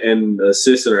and the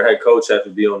assistant or head coach have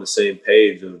to be on the same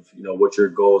page of, you know, what your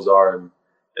goals are. And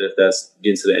if that's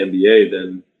getting to the NBA,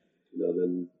 then, you know,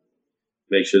 then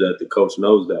make sure that the coach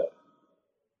knows that.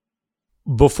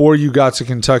 Before you got to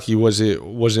Kentucky, was it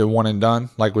one and done?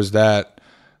 Like, was that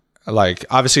like,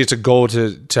 obviously it's a goal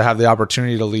to have the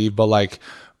opportunity to leave, but like,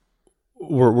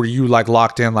 were you like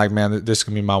locked in, like, man, this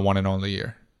can be my one and only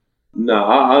year? No,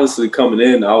 I honestly, coming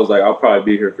in, I was like, I'll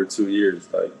probably be here for 2 years.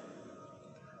 Like,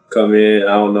 come in,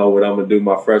 I don't know what I'm gonna do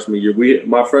my freshman year.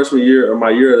 My freshman year, or my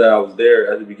year that I was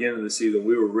there at the beginning of the season,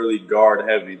 we were really guard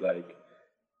heavy. Like,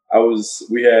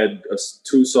 we had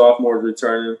 2 sophomores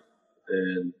returning,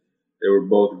 and they were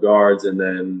both guards. And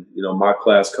then, you know, my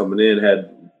class coming in had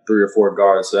 3 or 4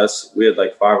 guards. So we had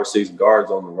like 5 or 6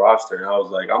 guards on the roster. And I was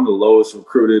like, I'm the lowest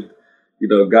recruited, you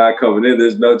know, guy coming in.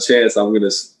 There's no chance I'm going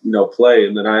to, you know, play.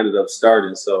 And then I ended up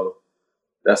starting. So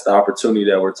that's the opportunity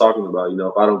that we're talking about. You know,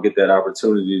 if I don't get that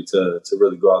opportunity to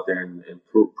really go out there and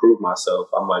prove myself,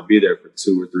 I might be there for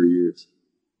 2 or 3 years.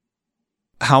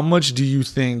 How much do you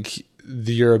think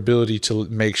your ability to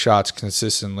make shots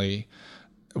consistently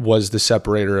was the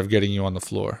separator of getting you on the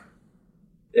floor?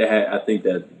 I think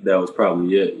that was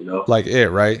probably it, you know? Like it,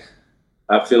 right?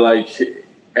 I feel like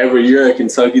every year at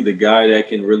Kentucky, the guy that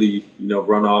can really,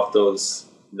 run off those,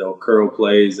 curl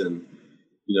plays and,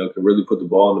 can really put the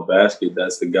ball in the basket,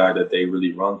 that's the guy that they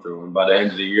really run through. And by the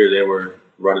end of the year, they were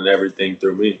running everything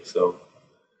through me. So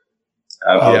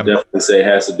I would definitely say it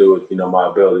has to do with, my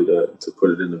ability to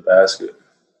put it in the basket.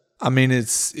 I mean,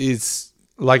 it's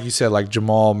like you said, like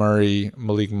Jamal Murray,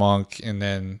 Malik Monk, and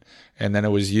then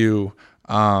it was you.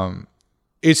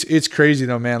 It's crazy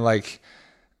though, man. Like,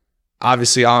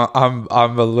 obviously, I'm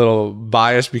a little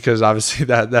biased because obviously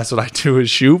that's what I do is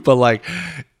shoot. But like,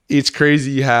 it's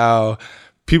crazy how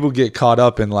people get caught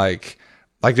up in like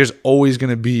there's always going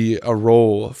to be a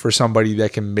role for somebody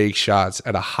that can make shots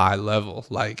at a high level.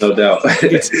 Like, no doubt.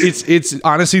 it's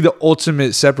honestly the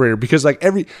ultimate separator because like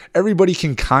everybody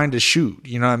can kind of shoot,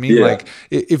 you know what I mean? Yeah. Like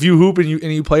if you hoop and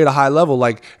you play at a high level,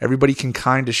 like everybody can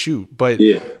kind of shoot. But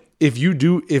if you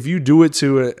do it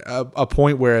to a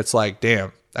point where it's like,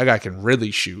 damn, that guy can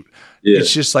really shoot. Yeah.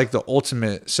 It's just like the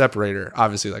ultimate separator.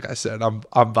 Obviously, like I said,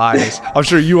 I'm biased. I'm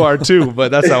sure you are too, but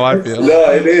that's how I feel.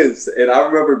 No, it is. And I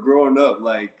remember growing up,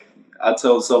 like I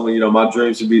told someone, my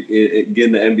dream should be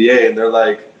getting the NBA. And they're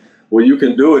like, well, you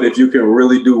can do it if you can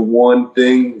really do one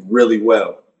thing really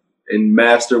well and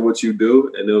master what you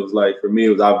do. And it was like, for me, it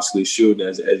was obviously shooting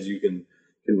as you can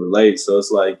relate. So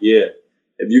it's like, yeah,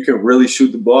 if you can really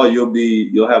shoot the ball,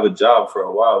 you'll have a job for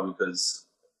a while because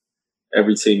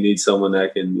every team needs someone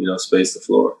that can, space the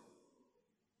floor.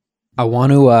 I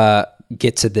want to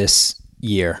get to this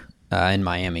year in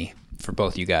Miami for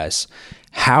both you guys.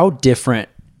 How different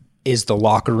is the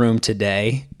locker room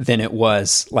today than it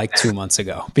was like 2 months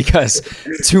ago? Because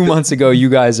 2 months ago, you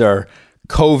guys are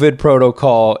COVID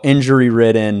protocol, injury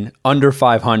ridden, under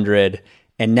 500,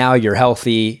 and now you're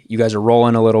healthy. You guys are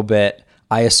rolling a little bit.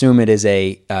 I assume it is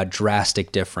a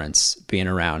drastic difference being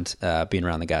around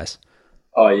the guys.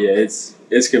 Oh yeah,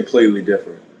 it's completely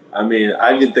different. I mean,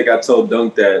 I didn't think I told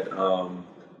Dunk that.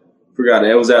 Forgot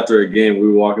it was after a game. We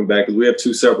were walking back because we have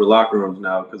 2 separate locker rooms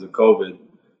now because of COVID.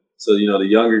 So the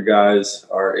younger guys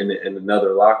are in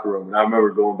another locker room, and I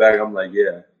remember going back. I'm like,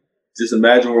 yeah, just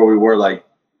imagine where we were. Like,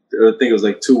 I think it was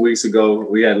like 2 weeks ago.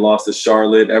 We had lost to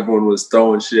Charlotte. Everyone was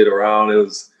throwing shit around. It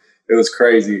was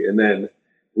crazy, and then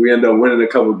we ended up winning a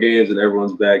couple games, and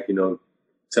everyone's back.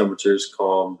 Temperatures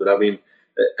calm, but I mean.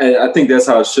 And I think that's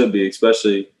how it should be,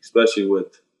 especially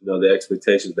with the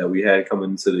expectations that we had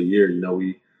coming into the year.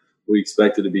 We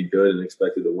expected to be good and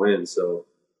expected to win. So,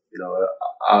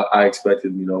 I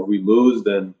expected if we lose,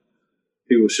 then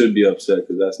people should be upset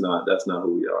because that's not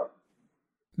who we are.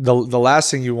 The last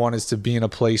thing you want is to be in a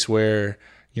place where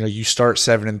you start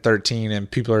 7-13 and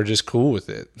people are just cool with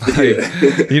it.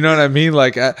 Like, you know what I mean?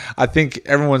 Like I think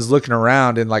everyone's looking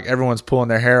around and like everyone's pulling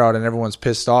their hair out and everyone's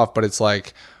pissed off, but it's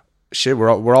like. Shit,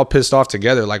 we're all pissed off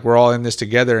together. Like we're all in this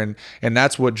together, and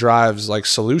that's what drives like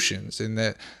solutions. And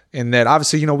that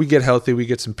obviously we get healthy, we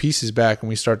get some pieces back, and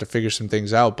we start to figure some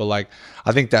things out. But like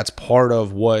I think that's part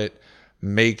of what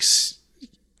makes.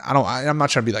 I'm not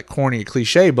trying to be like corny or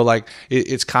cliche, but like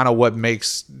it's kind of what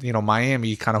makes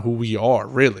Miami kind of who we are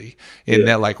really. In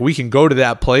that like we can go to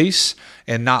that place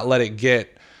and not let it get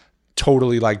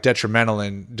totally like detrimental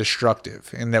and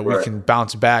destructive, and that we can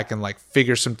bounce back and like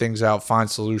figure some things out, find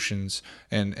solutions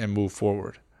and move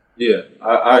forward. Yeah,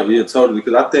 I totally.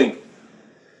 Because I think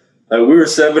like we were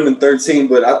 7-13,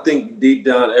 but I think deep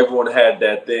down everyone had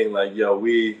that thing like, yo,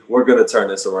 we're gonna turn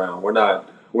this around. We're not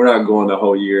going the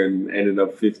whole year and ending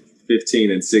up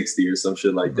 15-60 or some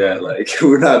shit like that. Like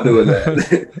we're not doing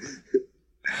that.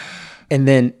 And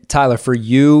then Tyler, for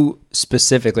you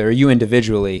specifically, or you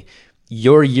individually,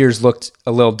 your years looked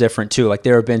a little different too. Like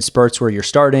there have been spurts where you're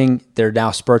starting, there are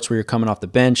now spurts where you're coming off the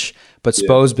bench, but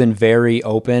Spo's been very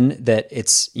open that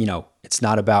it's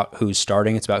not about who's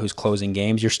starting, it's about who's closing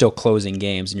games. You're still closing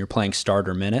games and you're playing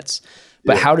starter minutes.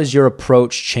 But how does your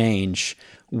approach change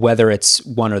whether it's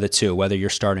one or the two, whether you're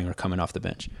starting or coming off the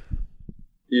bench?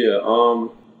 Yeah,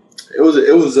 it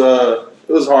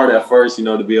was hard at first,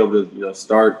 to be able to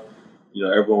start.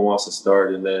 Everyone wants to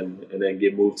start and then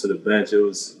get moved to the bench.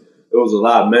 It was a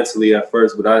lot mentally at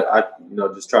first, but I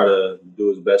just try to do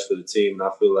what's best for the team. And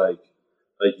I feel like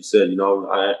you said,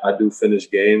 I do finish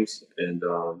games, and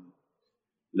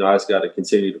I just got to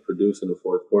continue to produce in the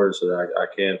fourth quarter so that I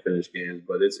can finish games.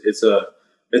 But it's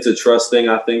a trust thing,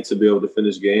 I think, to be able to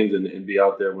finish games and be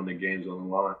out there when the game's on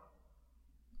the line.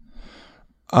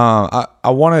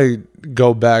 I want to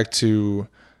go back to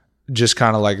just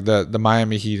kind of like the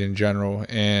Miami Heat in general,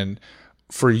 and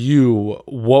for you,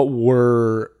 what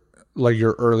were like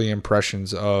your early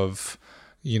impressions of,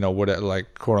 what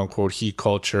like quote unquote Heat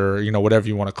culture, whatever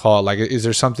you want to call it? Like, is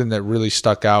there something that really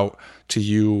stuck out to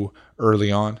you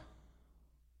early on?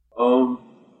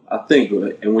 I think,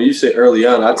 and when you say early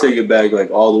on, I take it back like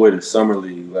all the way to summer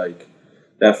league. Like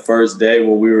that first day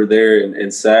when we were there in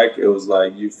SAC, it was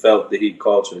like you felt the Heat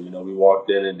culture. You know, we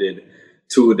walked in and did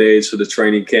 2-a-days for the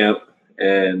training camp,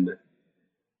 and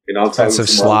I'm talking defensive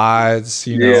slides,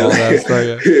 all that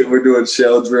stuff. Yeah. We're doing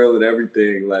shell drill and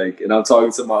everything. Like, and I'm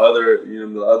talking to my other,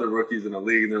 the other rookies in the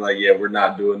league, and they're like, "Yeah, we're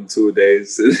not doing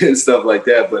 2-a-days and stuff like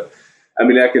that." But I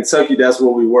mean, at Kentucky, that's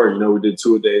what we were. We did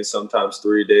 2-a-days, sometimes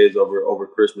 3 days over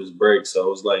Christmas break. So it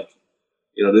was like,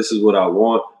 this is what I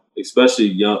want, especially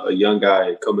a young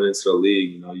guy coming into the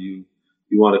league. You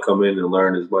want to come in and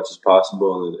learn as much as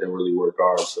possible and really work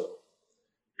hard. So,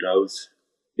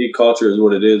 Heat culture is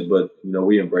what it is, but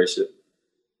we embrace it.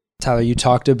 Tyler, you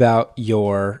talked about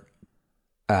your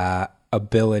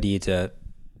ability to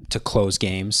close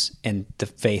games and the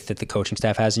faith that the coaching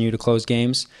staff has in you to close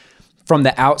games. From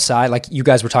the outside, like you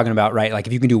guys were talking about, right? Like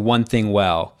if you can do one thing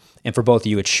well, and for both of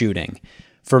you, it's shooting.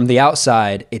 From the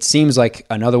outside, it seems like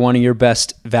another one of your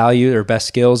best value or best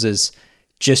skills is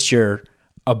just your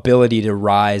ability to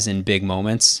rise in big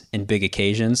moments, in big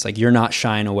occasions. Like you're not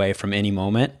shying away from any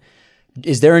moment.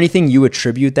 Is there anything you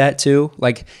attribute that to?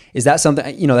 Like, is that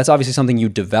something, that's obviously something you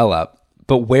develop,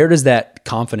 but where does that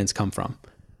confidence come from?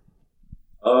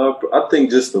 I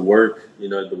think just the work,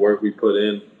 the work we put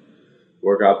in,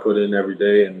 work I put in every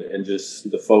day, and just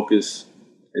the focus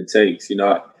it takes,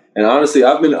 And honestly,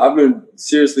 I've been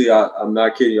seriously, I'm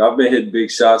not kidding you. I've been hitting big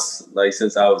shots like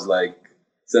since I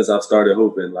started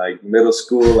hooping, like middle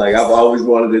school. Like I've always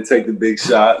wanted to take the big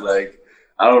shot. Like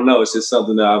I don't know, it's just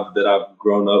something that I've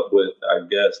grown up with. I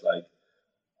guess like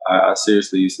I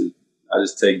seriously I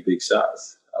just take big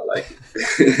shots. I like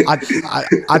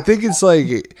it. I think it's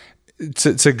like.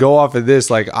 To go off of this,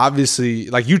 like obviously,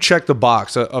 like you check the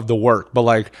box of the work, but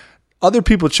like other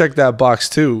people check that box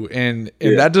too, and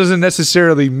that doesn't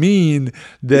necessarily mean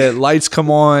that lights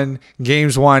come on,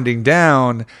 games winding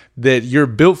down, that you're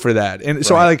built for that. And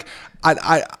so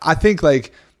I think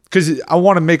like because I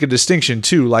want to make a distinction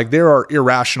too. Like there are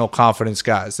irrational confidence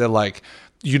guys that like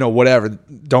whatever,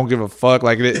 don't give a fuck.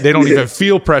 Like they don't even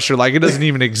feel pressure. Like it doesn't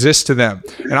even exist to them.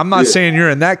 And I'm not saying you're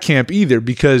in that camp either,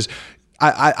 because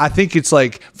I think it's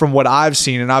like from what I've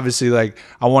seen, and obviously like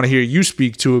I want to hear you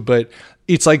speak to it, but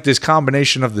it's like this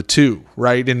combination of the two,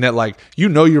 right? In that like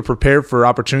you're prepared for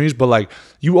opportunities, but like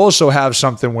you also have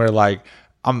something where like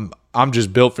I'm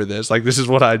just built for this. Like this is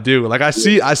what I do. Like I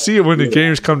see it when the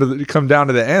games come down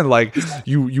to the end. Like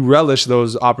you relish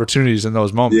those opportunities and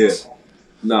those moments. Yeah.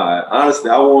 Nah, honestly,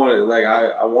 I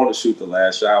want to shoot the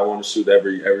last shot. I want to shoot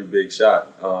every big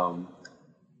shot.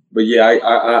 But yeah,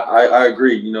 I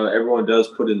agree. Everyone does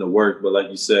put in the work, but like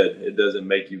you said, it doesn't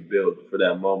make you build for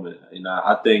that moment.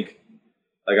 I think,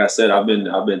 like I said, I've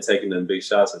been taking them big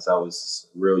shots since I was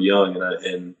real young,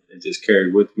 and it just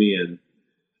carried with me. And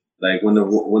like when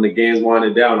the game's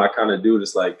winding down, I kind of do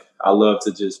this. Like I love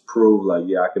to just prove, like,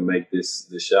 yeah, I can make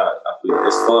this shot. I feel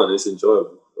it's fun, it's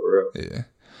enjoyable for real.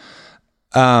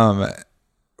 Yeah.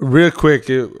 Real quick,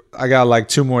 I got like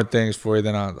two more things for you,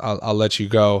 then I'll let you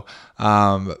go.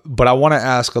 But I want to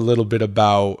ask a little bit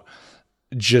about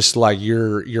just like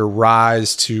your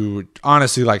rise to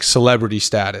honestly like celebrity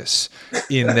status,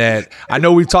 in that I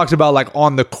know we've talked about like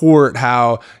on the court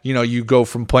how you go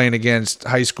from playing against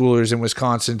high schoolers in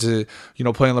Wisconsin to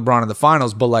playing LeBron in the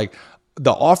finals, but like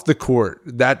the off the court,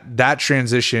 that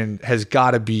transition has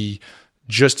got to be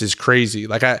just as crazy.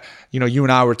 Like you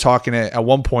and I were talking at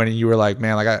one point, and you were like,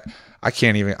 man, like I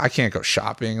can't go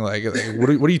shopping. Like what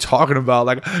are you talking about?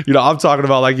 Like, I'm talking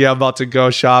about like, yeah, I'm about to go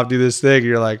shop, do this thing. And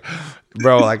you're like,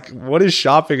 bro, like what is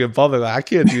shopping in public? Like, I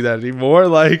can't do that anymore.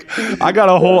 Like I got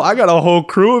a whole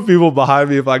crew of people behind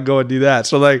me if I go and do that.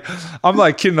 So like, I'm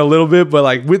like kidding a little bit, but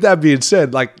like with that being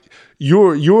said, like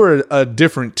you're a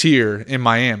different tier in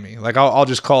Miami. Like I'll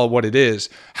just call it what it is.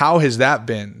 How has that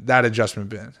adjustment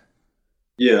been?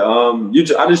 Yeah,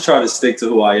 I just try to stick to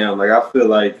who I am. Like I feel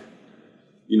like,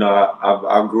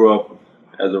 I grew up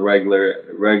as a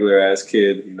regular ass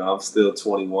kid. I'm still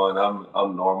 21.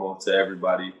 I'm normal to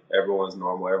everybody. Everyone's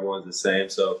normal. Everyone's the same.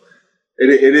 So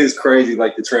it is crazy,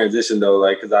 like the transition though.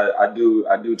 Like because I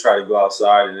do try to go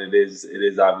outside, and it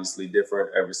is obviously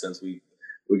different ever since we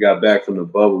got back from the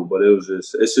bubble. But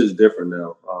it's just different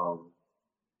now.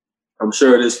 I'm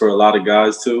sure it is for a lot of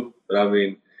guys too. But I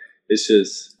mean, it's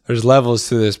just. There's levels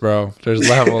to this, bro. There's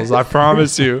levels. I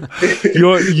promise you.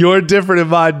 Your different and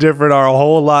my different are a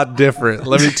whole lot different.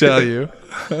 Let me tell you.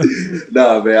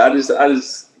 Nah, man. I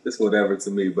just it's whatever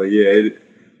to me. But yeah,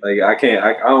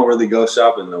 I don't really go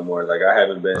shopping no more. Like I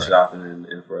haven't been shopping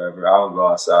in forever. I don't go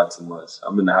outside too much.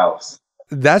 I'm in the house.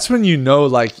 That's when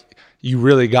like you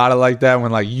really got it like that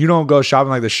when like you don't go shopping,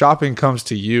 like the shopping comes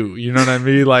to you. You know what I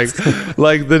mean? Like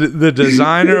the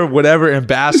designer, whatever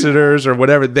ambassadors or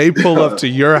whatever, they pull up to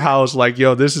your house like,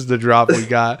 yo, this is the drop we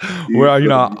got. Where, you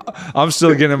know, I'm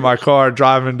still getting in my car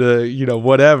driving to, you know,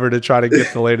 whatever to try to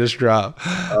get the latest drop.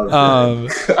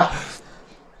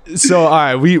 So all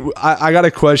right, I got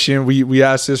a question. We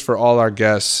asked this for all our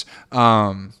guests.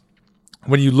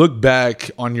 When you look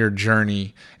back on your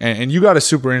journey, and you got a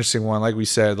super interesting one, like we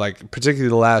said, like particularly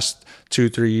the last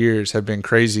 2-3 years have been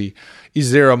crazy.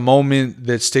 Is there a moment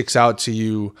that sticks out to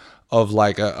you of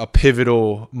like a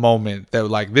pivotal moment that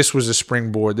like this was a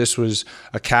springboard, this was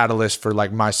a catalyst for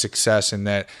like my success, and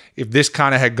that if this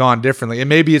kind of had gone differently, and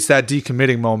maybe it's that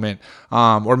decommitting moment,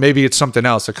 or maybe it's something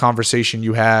else, a conversation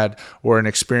you had or an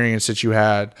experience that you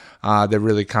had that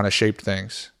really kind of shaped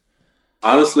things?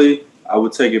 Honestly, I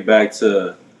would take it back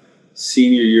to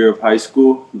senior year of high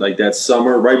school, like that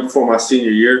summer, right before my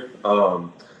senior year. I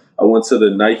went to the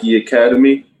Nike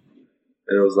Academy,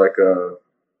 and it was like a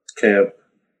camp,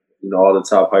 you know, all the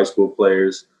top high school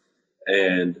players.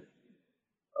 And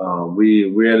we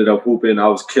ended up hooping. I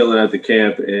was killing at the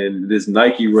camp, and this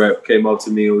Nike rep came up to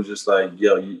me and was just like,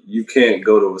 yo, you can't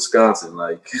go to Wisconsin.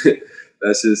 Like,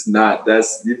 that's just not, if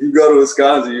you go to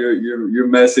Wisconsin, you're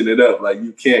messing it up. Like,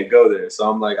 you can't go there. So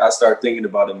I'm like, I start thinking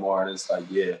about it more, and it's like,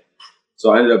 yeah.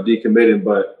 So I ended up decommitting,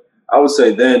 but I would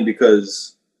say then,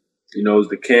 because, you know, it was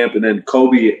the camp, and then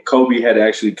Kobe had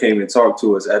actually came and talked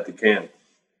to us at the camp.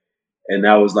 And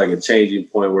that was like a changing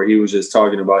point where he was just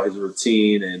talking about his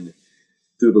routine and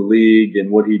through the league and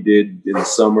what he did in the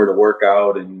summer to work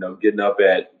out, and, you know, getting up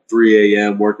at 3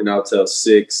 a.m., working out till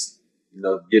 6, you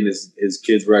know, getting his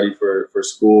kids ready for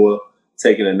school,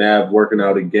 taking a nap, working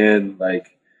out again.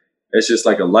 Like, it's just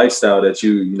like a lifestyle that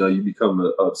you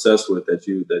become obsessed with, that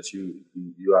you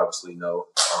obviously know.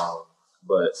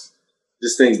 But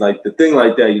just things like the thing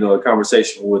like that, you know, a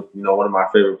conversation with, you know, one of my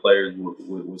favorite players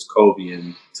was Kobe,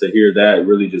 and to hear that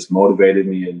really just motivated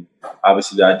me. And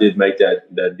obviously I did make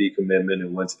that decommitment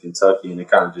and went to Kentucky, and it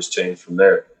kind of just changed from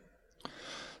there.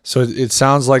 So it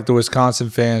sounds like the Wisconsin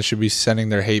fans should be sending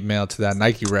their hate mail to that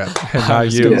Nike rep and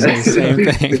not you. Same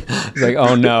thing. It's like,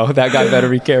 oh no, that guy better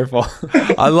be careful.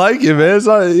 I like it, man. It's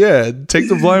not, yeah, take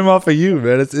the blame off of you,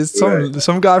 man. It's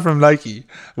some guy from Nike.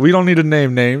 We don't need to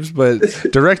name names, but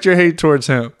direct your hate towards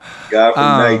him. Guy from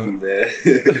Nike, man.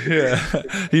 Yeah,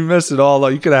 he messed it all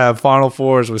up. You could have Final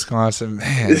Fours, Wisconsin,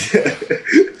 man.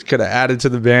 Could have added to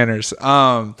the banners.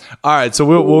 All right, so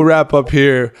we'll wrap up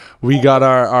here. We got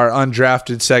our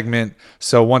undrafted segment.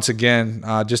 So once again,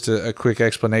 just a quick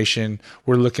explanation.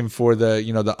 We're looking for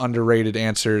the underrated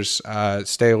answers.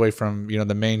 Stay away from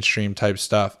the mainstream type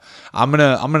stuff. I'm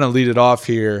gonna lead it off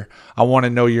here. I want to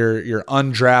know your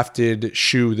undrafted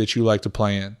shoe that you like to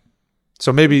play in.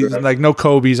 So maybe like no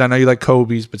Kobe's. I know you like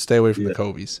Kobe's, but stay away from the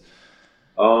Kobe's.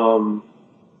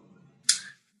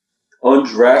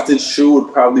 Undrafted shoe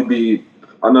would probably be,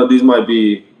 I know these might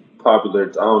be popular,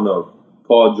 I don't know,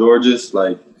 Paul George's.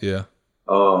 Like, yeah.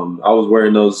 I was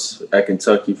wearing those at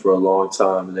Kentucky for a long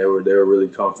time, and they were really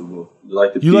comfortable.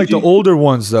 Like the older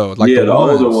ones though, like the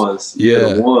older ones.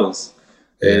 Yeah, the ones.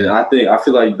 And I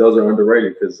feel like those are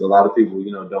underrated because a lot of people,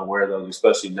 don't wear those,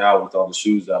 especially now with all the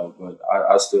shoes out. But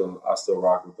I still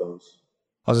rock with those.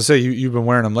 I was gonna say you've been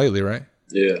wearing them lately, right?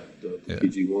 Yeah, the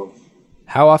PG ones.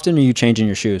 How often are you changing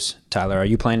your shoes, Tyler? Are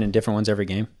you playing in different ones every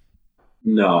game?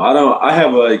 No, I don't. I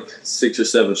have like 6 or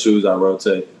 7 shoes I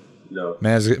rotate.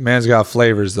 Man's got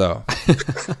flavors though.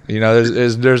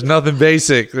 There's nothing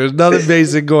basic. There's nothing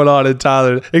basic going on in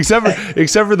Tyler except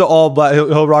for the all black.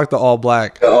 He'll rock the all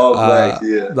black. The all black,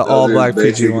 yeah. The all black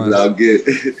PG ones. I'll get.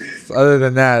 Other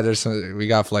than that, we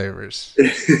got flavors.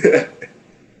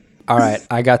 All right,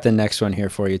 I got the next one here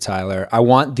for you, Tyler. I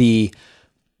want the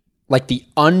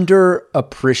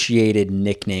underappreciated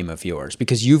nickname of yours,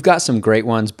 because you've got some great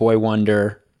ones: Boy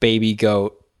Wonder, Baby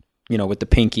Goat, with the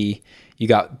pinky. You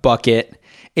got Bucket.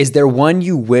 Is there one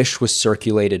you wish was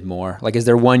circulated more? Like, is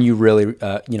there one you really,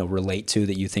 relate to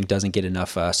that you think doesn't get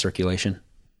enough circulation?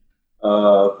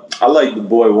 I like the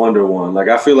Boy Wonder one. Like,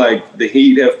 I feel like the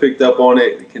Heat have picked up on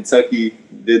it. Kentucky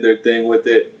did their thing with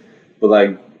it, but like,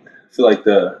 I feel like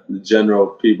the general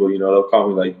people, they'll call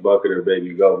me like Bucket or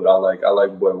Baby Goat, but I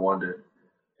like Boy Wonder,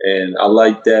 and I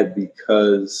like that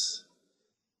because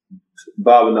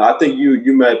Bob and I think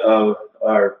you met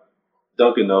our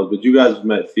Duncan knows, but you guys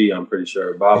met Fee, I'm pretty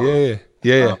sure. Bob, yeah.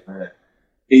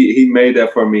 He made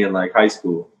that for me in like high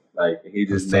school. Like, he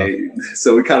just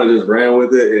so we kind of just ran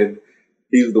with it, and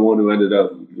he was the one who ended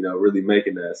up, really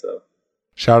making that. So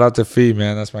shout out to Fee,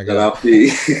 man. That's my guy. Shout out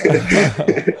Fee.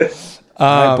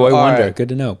 All right, Boy all Wonder. right. Good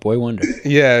to know. Boy Wonder.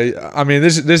 Yeah, I mean,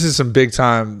 this is some big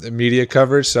time media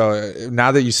coverage. So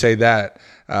now that you say that,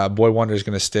 Boy Wonder is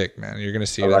going to stick, man. You're going to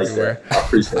see it everywhere. That. I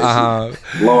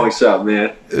appreciate you. Long shot,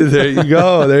 man. There you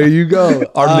go. There you go.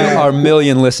 Our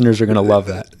million listeners are going to love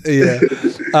that. Yeah.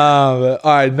 All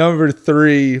right, number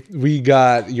 3, we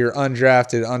got your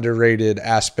undrafted, underrated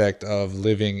aspect of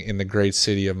living in the great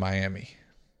city of Miami.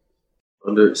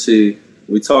 See,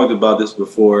 we talked about this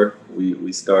before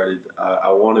we started.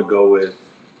 I want to go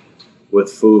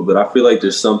with food, but I feel like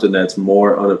there's something that's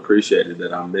more unappreciated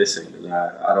that I'm missing, and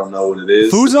I don't know what it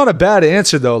is. Food's not a bad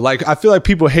answer though. Like I feel like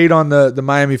people hate on the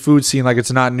Miami food scene like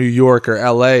it's not New York or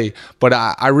LA, but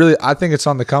I think it's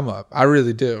on the come up. I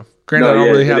really do. Granted, I don't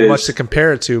really have much to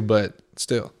compare it to, but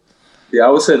still. Yeah, I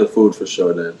would say the food for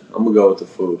sure. Then I'm gonna go with the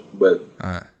food. But all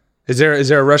right, is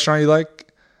there a restaurant you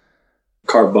like?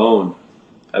 Carbone.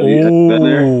 Have you been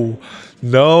there?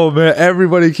 No, man.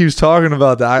 Everybody keeps talking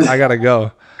about that. I gotta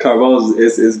go. Carbone's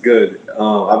is good.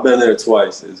 I've been there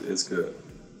twice. It's good.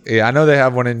 Yeah, I know they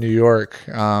have one in New York,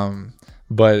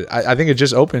 but I think it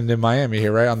just opened in Miami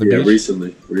here, right on the beach. Yeah,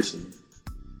 recently.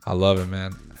 I love it,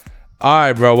 man. All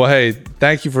right, bro. Well, hey,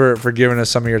 thank you for giving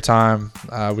us some of your time.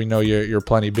 We know you're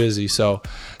plenty busy, so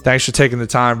thanks for taking the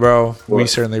time, bro. We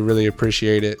certainly really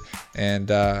appreciate it. And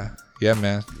yeah,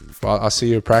 man. Well, I'll see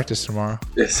you at practice tomorrow.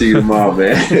 Yeah, see you tomorrow,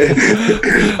 man.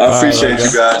 I appreciate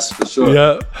you guys for sure.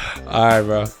 Yep. All right,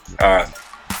 bro. All right.